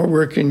had more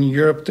work in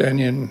Europe than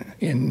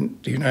in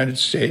the United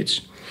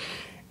States.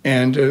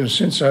 And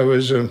since I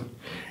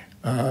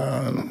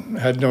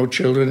had no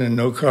children and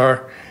no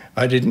car,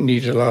 I didn't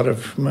need a lot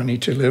of money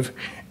to live.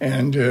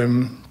 And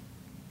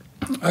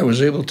I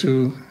was able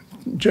to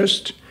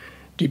just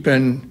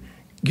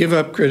give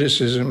up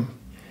criticism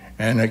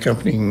and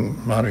accompanying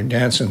modern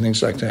dance and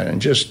things like that,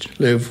 and just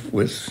live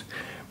with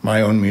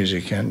my own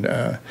music. And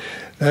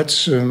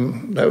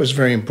that was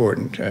very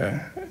important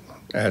to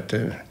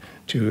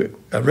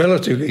a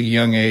relatively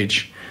young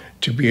age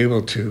to be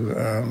able to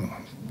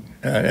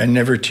and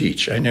never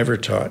teach. I never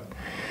taught.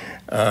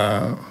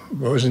 It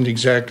wasn't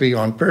exactly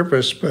on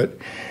purpose, but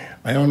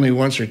I only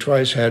once or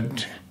twice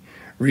had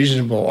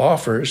reasonable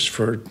offers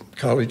for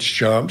college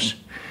jobs,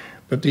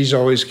 but these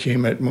always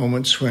came at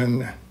moments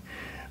when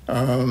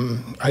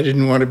I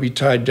didn't want to be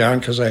tied down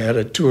because I had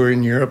a tour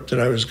in Europe that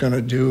I was going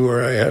to do,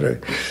 or I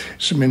had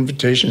some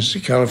invitations to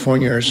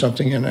California or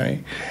something, and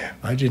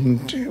I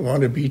didn't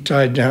want to be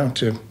tied down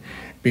to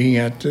being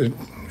at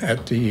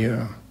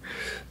the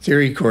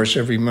theory course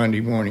every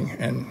Monday morning.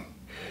 And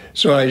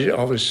so I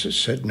always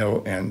said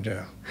no. And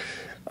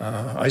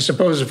I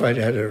suppose if I'd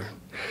had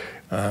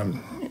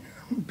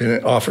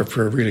been offered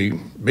for a really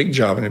big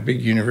job in a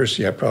big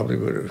university, I probably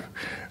would have,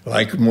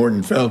 like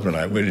Morton Feldman,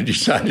 I would have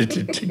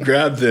decided to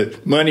grab the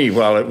money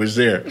while it was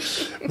there.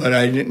 But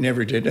I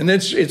never did. And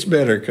it's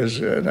better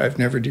because I've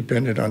never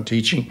depended on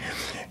teaching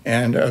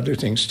and other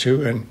things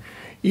too. And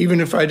even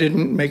if I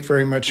didn't make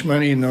very much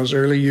money in those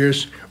early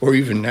years, or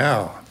even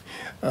now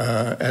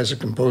as a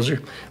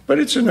composer, but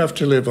it's enough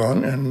to live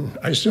on. And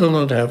I still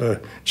don't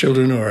have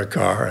children or a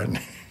car.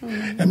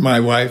 And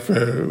my wife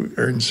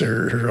earns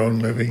her own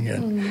living.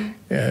 And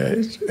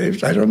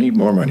I don't need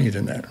more money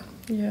than that.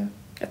 Yeah.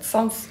 It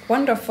sounds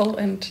wonderful,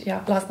 and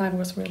yeah, last night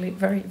was really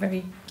very,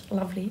 very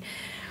lovely.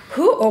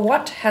 Who or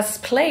what has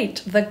played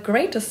the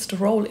greatest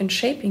role in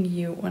shaping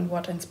you, and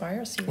what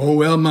inspires you? Oh,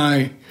 well,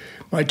 my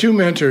two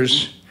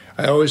mentors,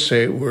 I always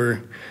say,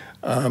 were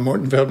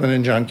Morton Feldman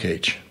and John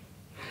Cage.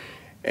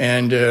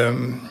 And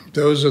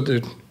those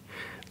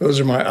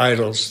are my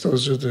idols.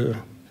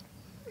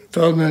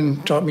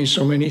 Feldman taught me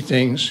so many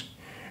things.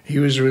 He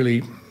was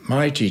really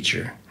my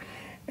teacher.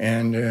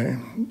 And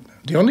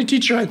the only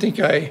teacher I think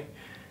I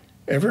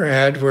ever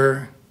had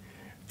for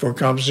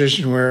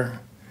composition where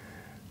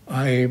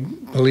I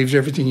believed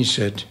everything he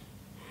said.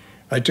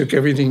 I took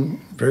everything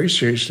very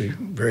seriously,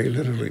 very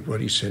literally,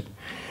 what he said.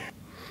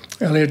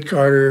 Elliott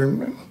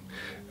Carter,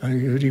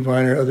 Udi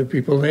Weiner, other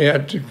people, they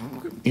had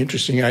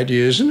interesting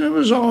ideas, and it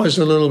was always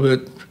a little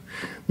bit,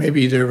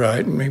 maybe they're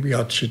right, and maybe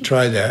I should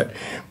try that.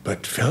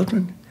 But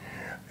Feldman,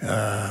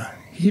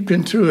 he'd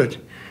been through it,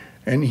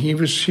 and he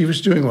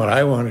was doing what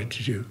I wanted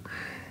to do.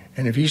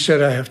 And if he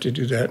said I have to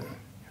do that,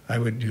 I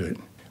would do it.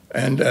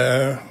 And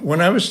when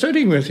I was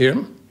studying with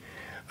him,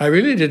 I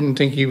really didn't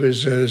think he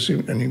was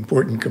an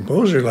important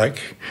composer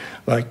like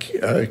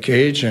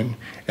Cage and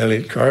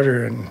Elliott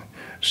Carter and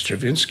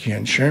Stravinsky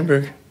and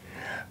Schoenberg.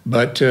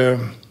 But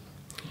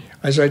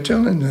as I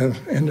tell in the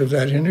end of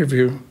that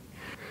interview,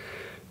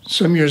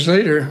 some years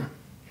later,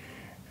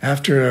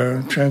 after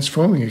a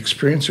transforming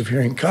experience of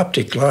hearing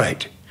Coptic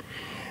light,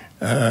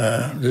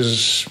 this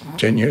is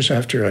 10 years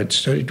after I'd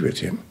studied with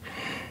him,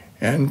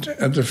 and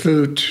the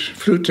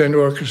flute and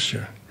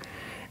orchestra,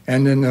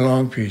 and then the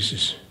long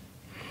pieces.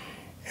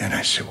 And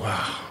I said,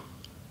 wow,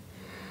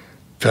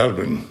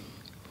 Feldman,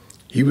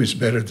 he was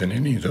better than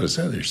any of those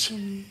others.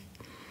 Mm.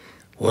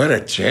 What a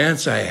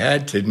chance I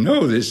had to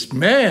know this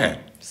man.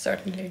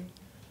 Certainly.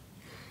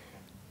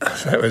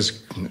 That was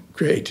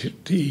great.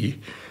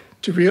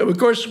 Of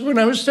course, when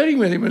I was studying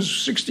with him, it was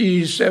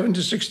 67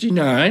 to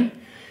 69.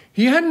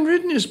 He hadn't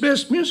written his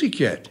best music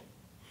yet.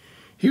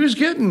 He was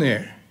getting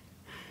there.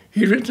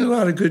 He'd written a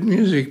lot of good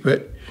music,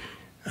 but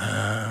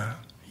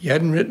he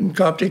hadn't written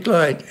Coptic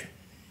Light.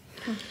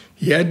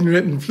 He hadn't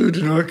written Flute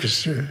and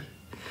Orchestra.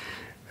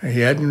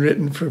 He hadn't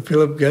written for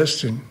Philip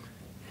Guston.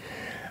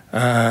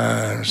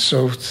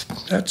 So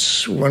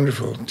that's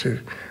wonderful to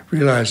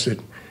realize that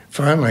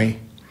finally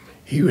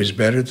he was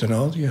better than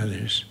all the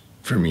others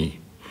for me.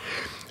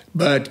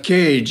 But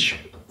Cage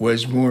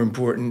was more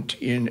important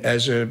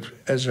as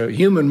a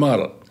human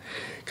model,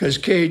 because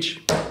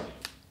Cage,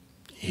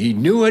 he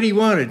knew what he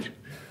wanted,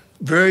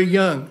 very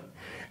young,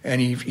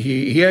 and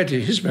he had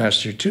his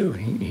master too.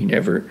 He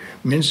never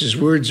minces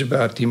words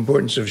about the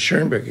importance of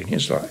Schoenberg in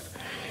his life,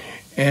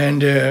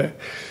 and the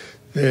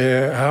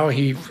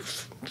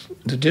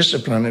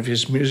discipline of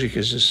his music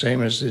is the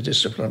same as the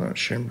discipline of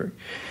Schoenberg.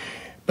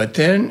 But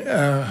then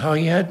how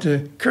he had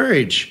the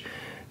courage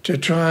to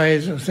try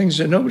the things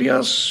that nobody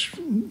else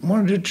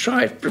wanted to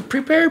try.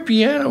 Prepare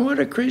piano, what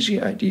a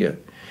crazy idea.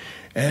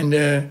 And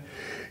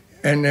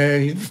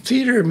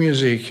theater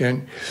music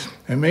and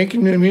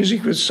making the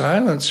music with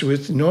silence,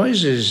 with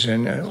noises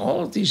and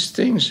all of these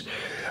things.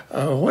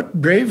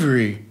 What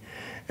bravery.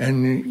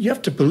 And you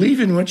have to believe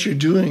in what you're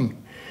doing.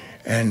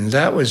 And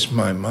that was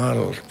my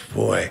model.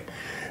 Boy,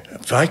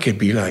 if I could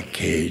be like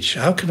Cage,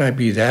 how can I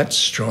be that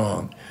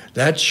strong,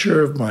 that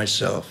sure of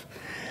myself,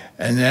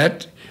 and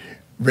that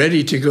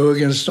ready to go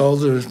against all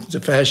the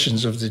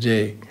fashions of the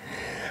day?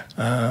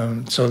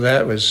 So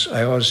that was,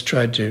 I always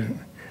tried to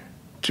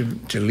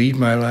lead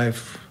my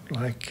life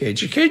like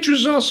Cage. Cage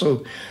was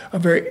also a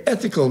very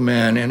ethical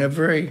man and a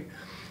very,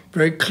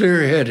 very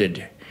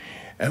clear-headed.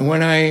 And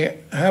when I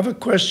have a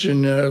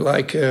question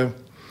like,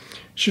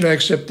 should I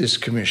accept this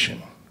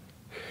commission?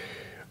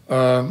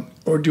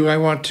 Or do I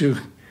want to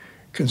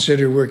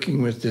consider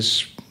working with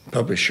this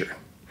publisher?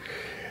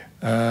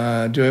 Do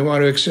I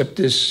want to accept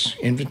this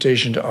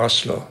invitation to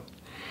Oslo?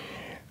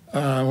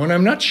 When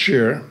I'm not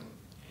sure,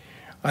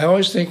 I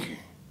always think,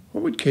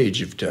 what would Cage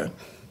have done?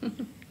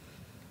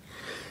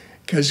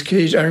 Because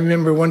Cage, I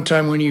remember one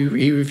time when he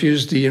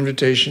refused the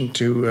invitation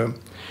to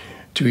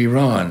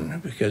Iran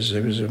because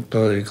there was a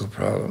political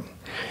problem,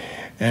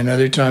 and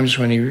other times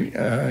when he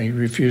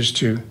refused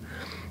to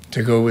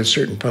go with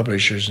certain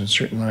publishers and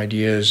certain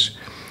ideas,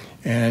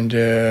 and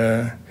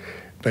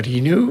but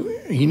he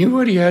knew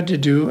what he had to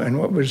do and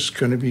what was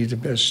going to be the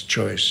best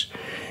choice,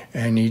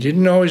 and he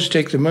didn't always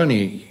take the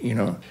money. You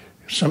know,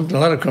 a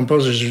lot of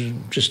composers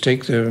just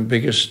take the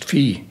biggest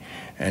fee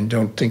and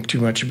don't think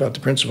too much about the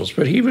principles.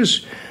 But he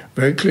was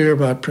very clear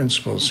about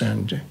principles,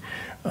 and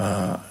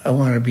I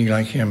want to be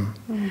like him.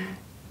 Mm.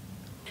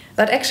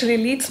 That actually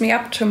leads me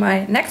up to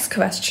my next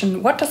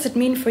question. What does it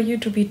mean for you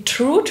to be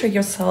true to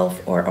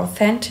yourself or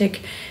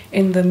authentic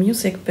in the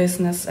music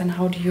business, and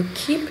how do you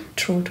keep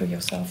true to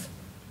yourself?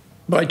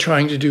 By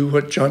trying to do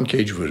what John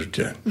Cage would have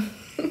done.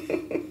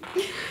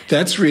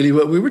 That's really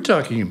what we were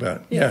talking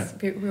about. Yes,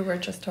 yeah. we were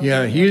just talking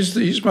about. Yeah,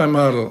 he's my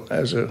model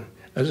as a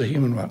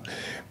human model.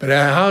 But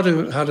how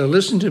to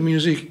listen to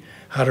music,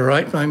 how to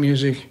write my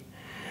music,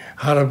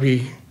 how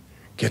to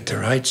get the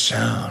right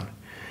sound.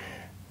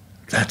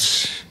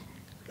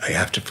 I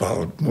have to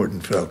follow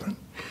Morton Feldman,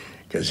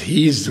 because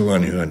he's the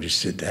one who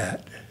understood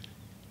that.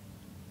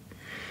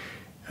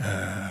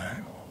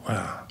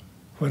 Wow,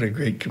 what a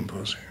great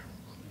composer.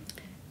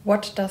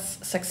 What does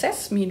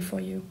success mean for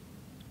you?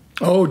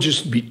 Oh,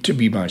 just to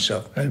be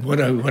myself, and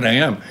what I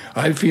am.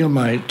 I feel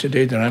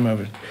today that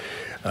I'm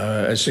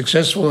as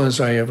successful as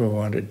I ever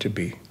wanted to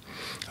be.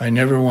 I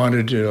never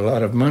wanted a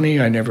lot of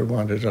money. I never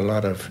wanted a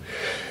lot of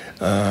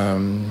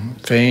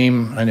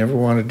fame. I never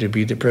wanted to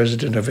be the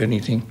president of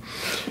anything,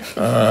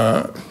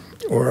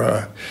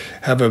 or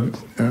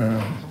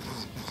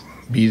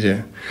be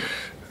the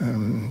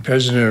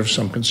president of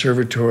some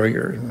conservatory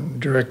or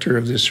director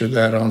of this or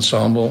that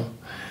ensemble.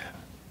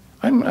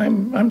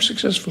 I'm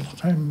successful.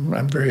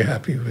 I'm very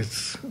happy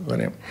with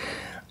what I am.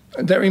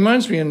 That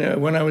reminds me,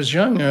 when I was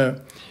young,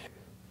 the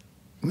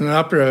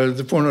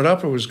four-note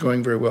opera was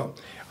going very well.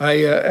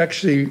 I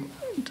actually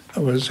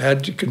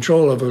had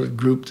control of a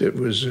group that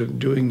was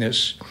doing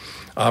this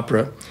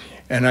opera,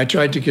 and I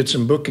tried to get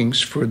some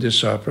bookings for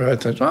this opera. I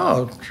thought,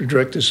 I'll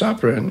direct this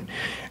opera,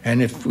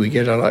 and if we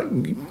get a lot,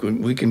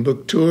 we can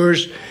book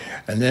tours.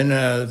 And then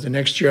the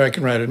next year I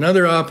can write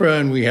another opera,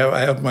 and I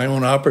have my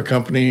own opera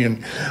company,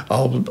 and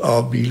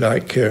I'll be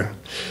like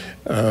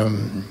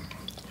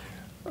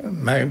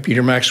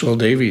Peter Maxwell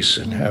Davies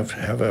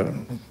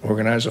and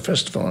organize a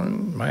festival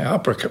in my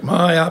opera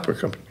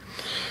company.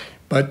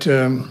 But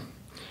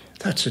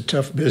that's a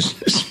tough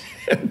business,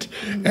 and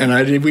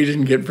we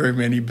didn't get very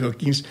many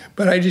bookings.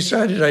 But I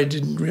decided I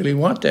didn't really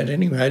want that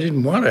anyway. I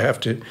didn't want to have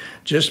to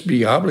just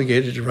be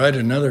obligated to write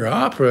another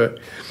opera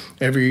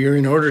every year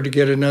in order to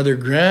get another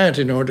grant,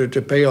 in order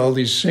to pay all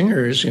these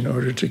singers, in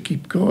order to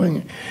keep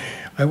going.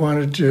 I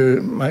wanted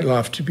my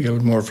life to be a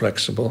little more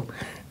flexible.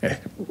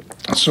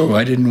 So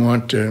I didn't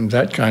want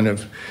that kind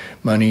of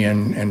money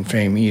and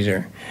fame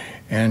either.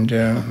 And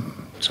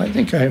so I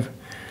think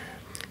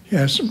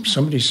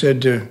somebody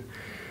said,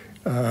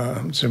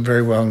 it's a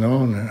very well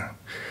known,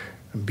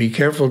 be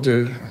careful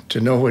to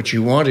know what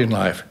you want in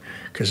life,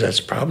 because that's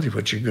probably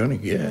what you're going to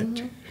get.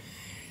 Mm-hmm.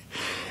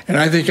 And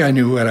I think I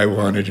knew what I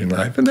wanted in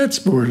life, and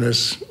that's more or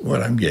less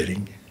what I'm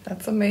getting.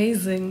 That's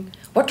amazing.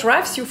 What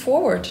drives you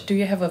forward? Do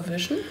you have a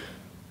vision?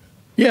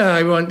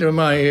 Yeah,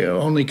 my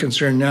only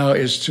concern now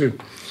is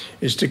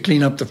to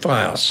clean up the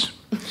files.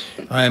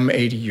 I'm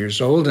 80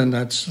 years old, and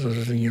that's,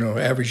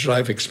 average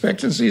life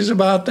expectancy is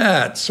about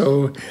that.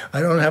 So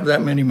I don't have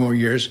that many more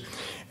years.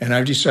 And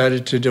I've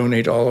decided to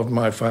donate all of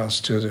my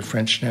files to the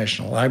French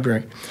National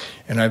Library.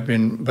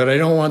 But I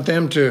don't want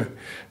them to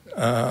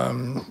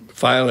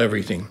file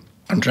everything.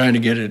 I'm trying to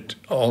get it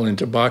all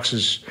into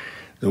boxes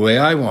the way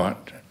I want,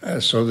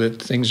 so that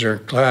things are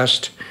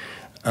classed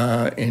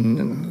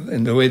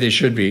in the way they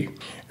should be,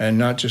 and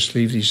not just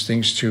leave these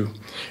things to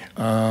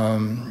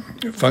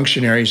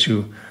functionaries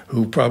who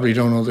probably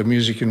don't know the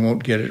music and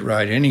won't get it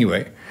right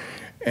anyway.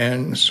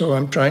 And so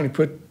I'm trying to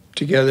put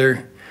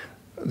together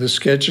the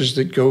sketches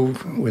that go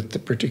with the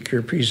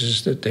particular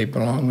pieces that they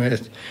belong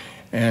with,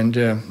 and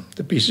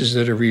the pieces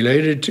that are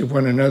related to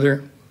one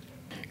another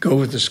go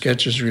with the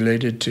sketches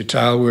related to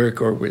tile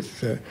work, or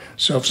with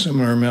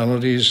self-similar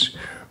melodies,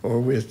 or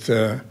with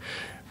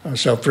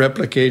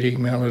self-replicating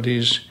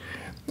melodies,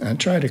 and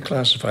try to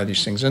classify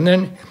these things. And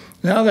then,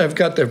 now that I've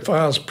got their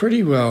files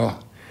pretty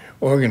well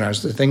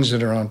organized, the things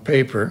that are on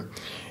paper,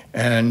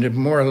 and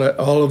more or less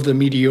all of the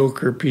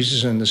mediocre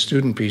pieces and the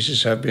student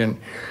pieces have been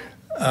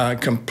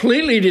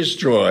completely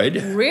destroyed.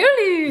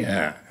 Really?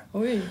 Yeah.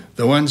 Oy.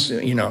 The ones,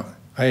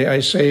 I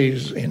say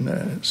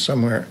in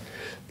somewhere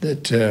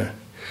that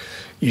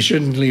you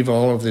shouldn't leave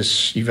all of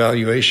this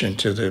evaluation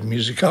to the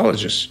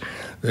musicologists.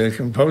 The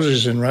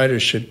composers and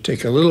writers should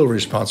take a little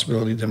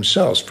responsibility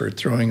themselves for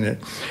throwing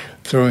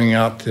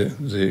out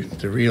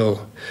the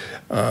real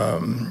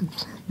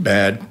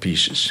bad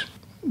pieces.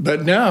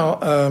 But now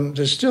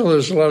there's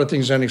a lot of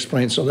things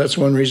unexplained, so that's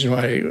one reason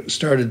why I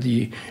started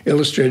the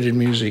illustrated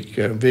music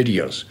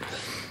videos.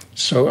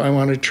 So I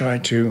want to try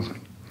to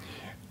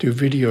do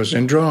videos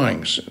and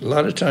drawings. A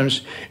lot of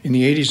times in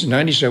the 80s and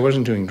 90s I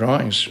wasn't doing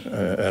drawings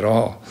at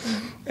all.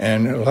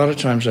 And a lot of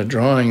times a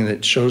drawing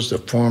that shows the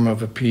form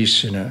of a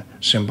piece in a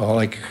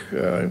symbolic,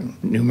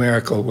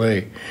 numerical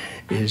way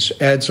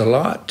adds a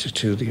lot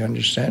to the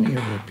understanding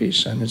of the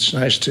piece. And it's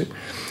nice to,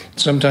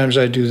 sometimes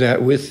I do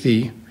that with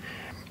the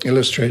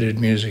illustrated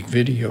music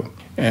video,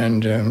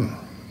 and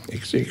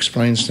it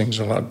explains things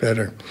a lot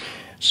better.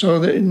 So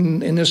that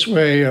in this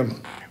way,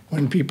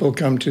 when people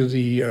come to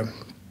the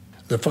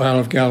file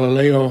of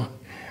Galileo,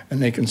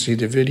 and they can see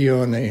the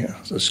video and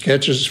the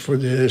sketches for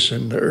this,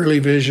 and the early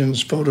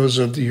visions, photos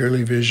of the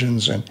early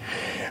visions, and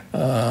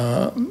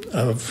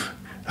of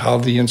how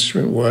the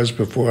instrument was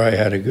before I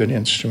had a good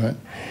instrument,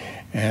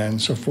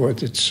 and so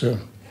forth. It's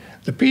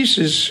the piece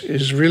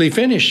is really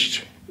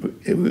finished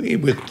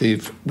with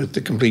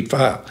the complete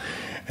file,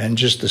 and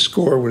just the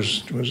score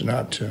was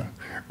not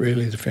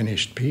really the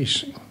finished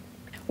piece.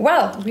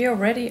 Well, we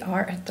already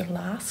are at the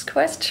last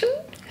question.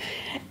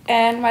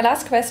 And my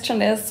last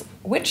question is,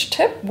 which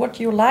tip would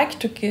you like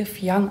to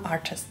give young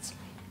artists?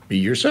 Be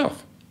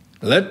yourself.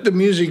 Let the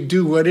music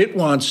do what it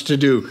wants to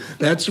do.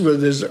 That's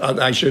what this.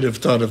 I should have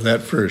thought of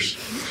that first.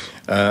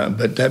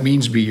 But that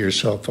means be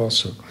yourself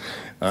also.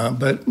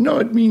 But no,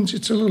 it means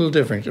it's a little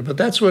different. But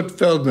that's what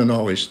Feldman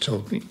always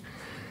told me.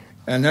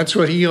 And that's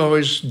what he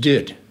always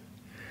did.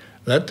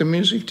 Let the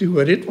music do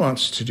what it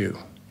wants to do.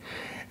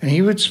 And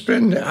he would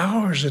spend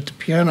hours at the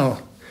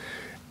piano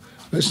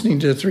listening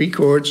to 3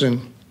 chords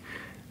and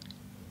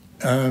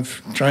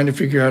trying to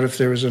figure out if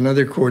there was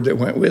another chord that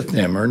went with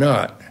them or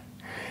not.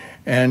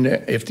 And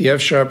if the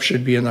F sharp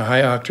should be in the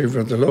high octave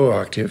or the low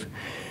octave.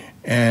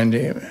 And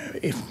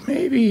if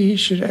maybe he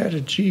should add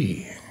a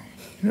G.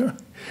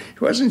 He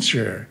wasn't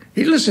sure.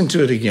 He listened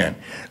to it again.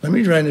 Let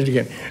me try it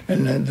again.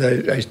 And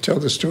I tell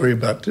the story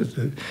about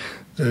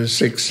the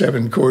 6,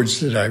 7 chords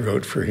that I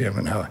wrote for him,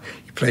 and how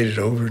he played it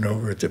over and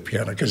over at the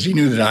piano, because he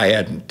knew that I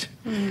hadn't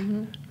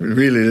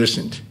really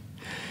listened.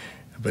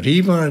 But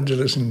he wanted to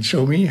listen and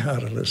show me how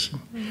to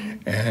listen.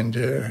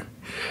 And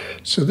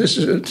so this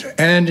is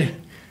it.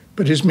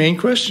 But his main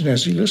question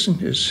as he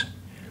listened is,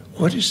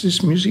 what is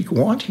this music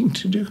wanting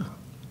to do?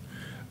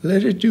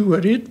 Let it do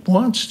what it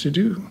wants to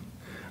do.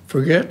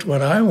 Forget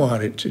what I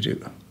want it to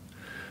do.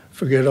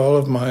 Forget all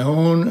of my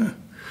own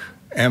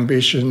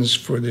ambitions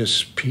for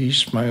this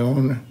piece, my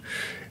own,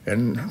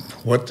 and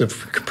what the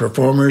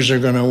performers are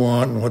going to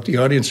want and what the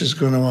audience is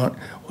going to want.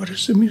 What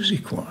does the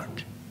music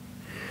want?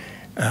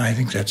 And I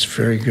think that's a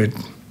very good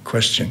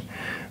question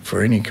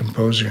for any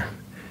composer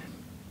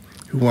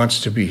who wants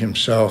to be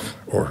himself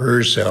or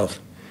herself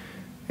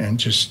and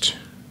just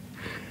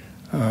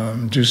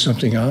do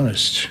something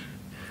honest,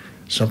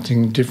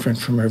 something different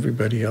from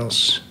everybody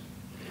else.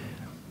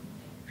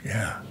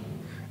 Yeah.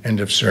 End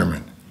of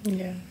sermon.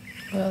 Yeah.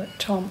 Well,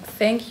 Tom,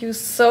 thank you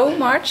so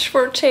much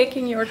for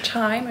taking your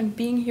time and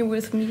being here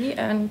with me,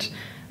 and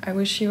I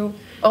wish you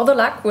all the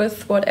luck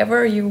with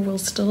whatever you will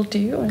still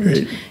do, and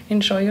Great.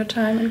 Enjoy your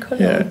time in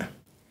Cologne. Yeah.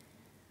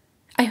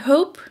 I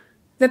hope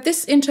that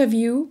this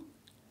interview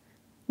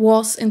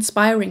was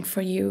inspiring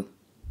for you.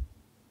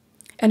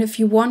 And if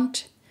you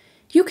want,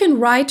 you can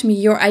write me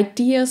your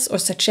ideas or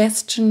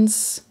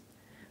suggestions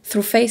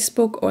through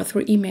Facebook or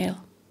through email.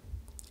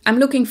 I'm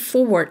looking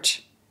forward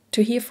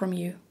to hear from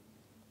you.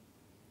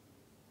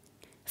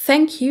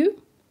 Thank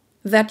you,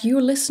 that you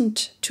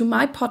listened to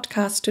my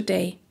podcast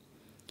today.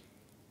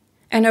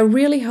 And I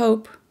really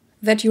hope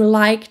that you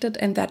liked it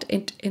and that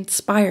it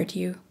inspired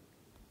you.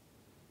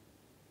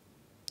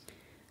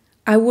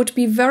 I would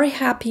be very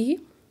happy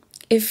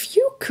if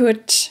you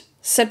could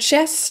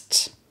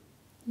suggest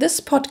this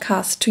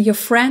podcast to your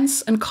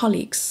friends and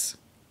colleagues.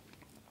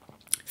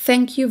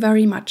 Thank you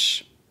very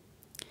much.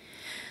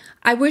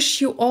 I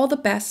wish you all the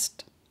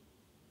best.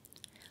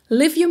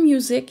 Live your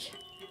music,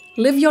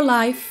 live your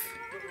life,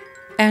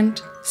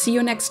 and see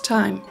you next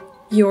time.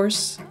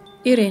 Yours,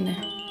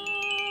 Irene.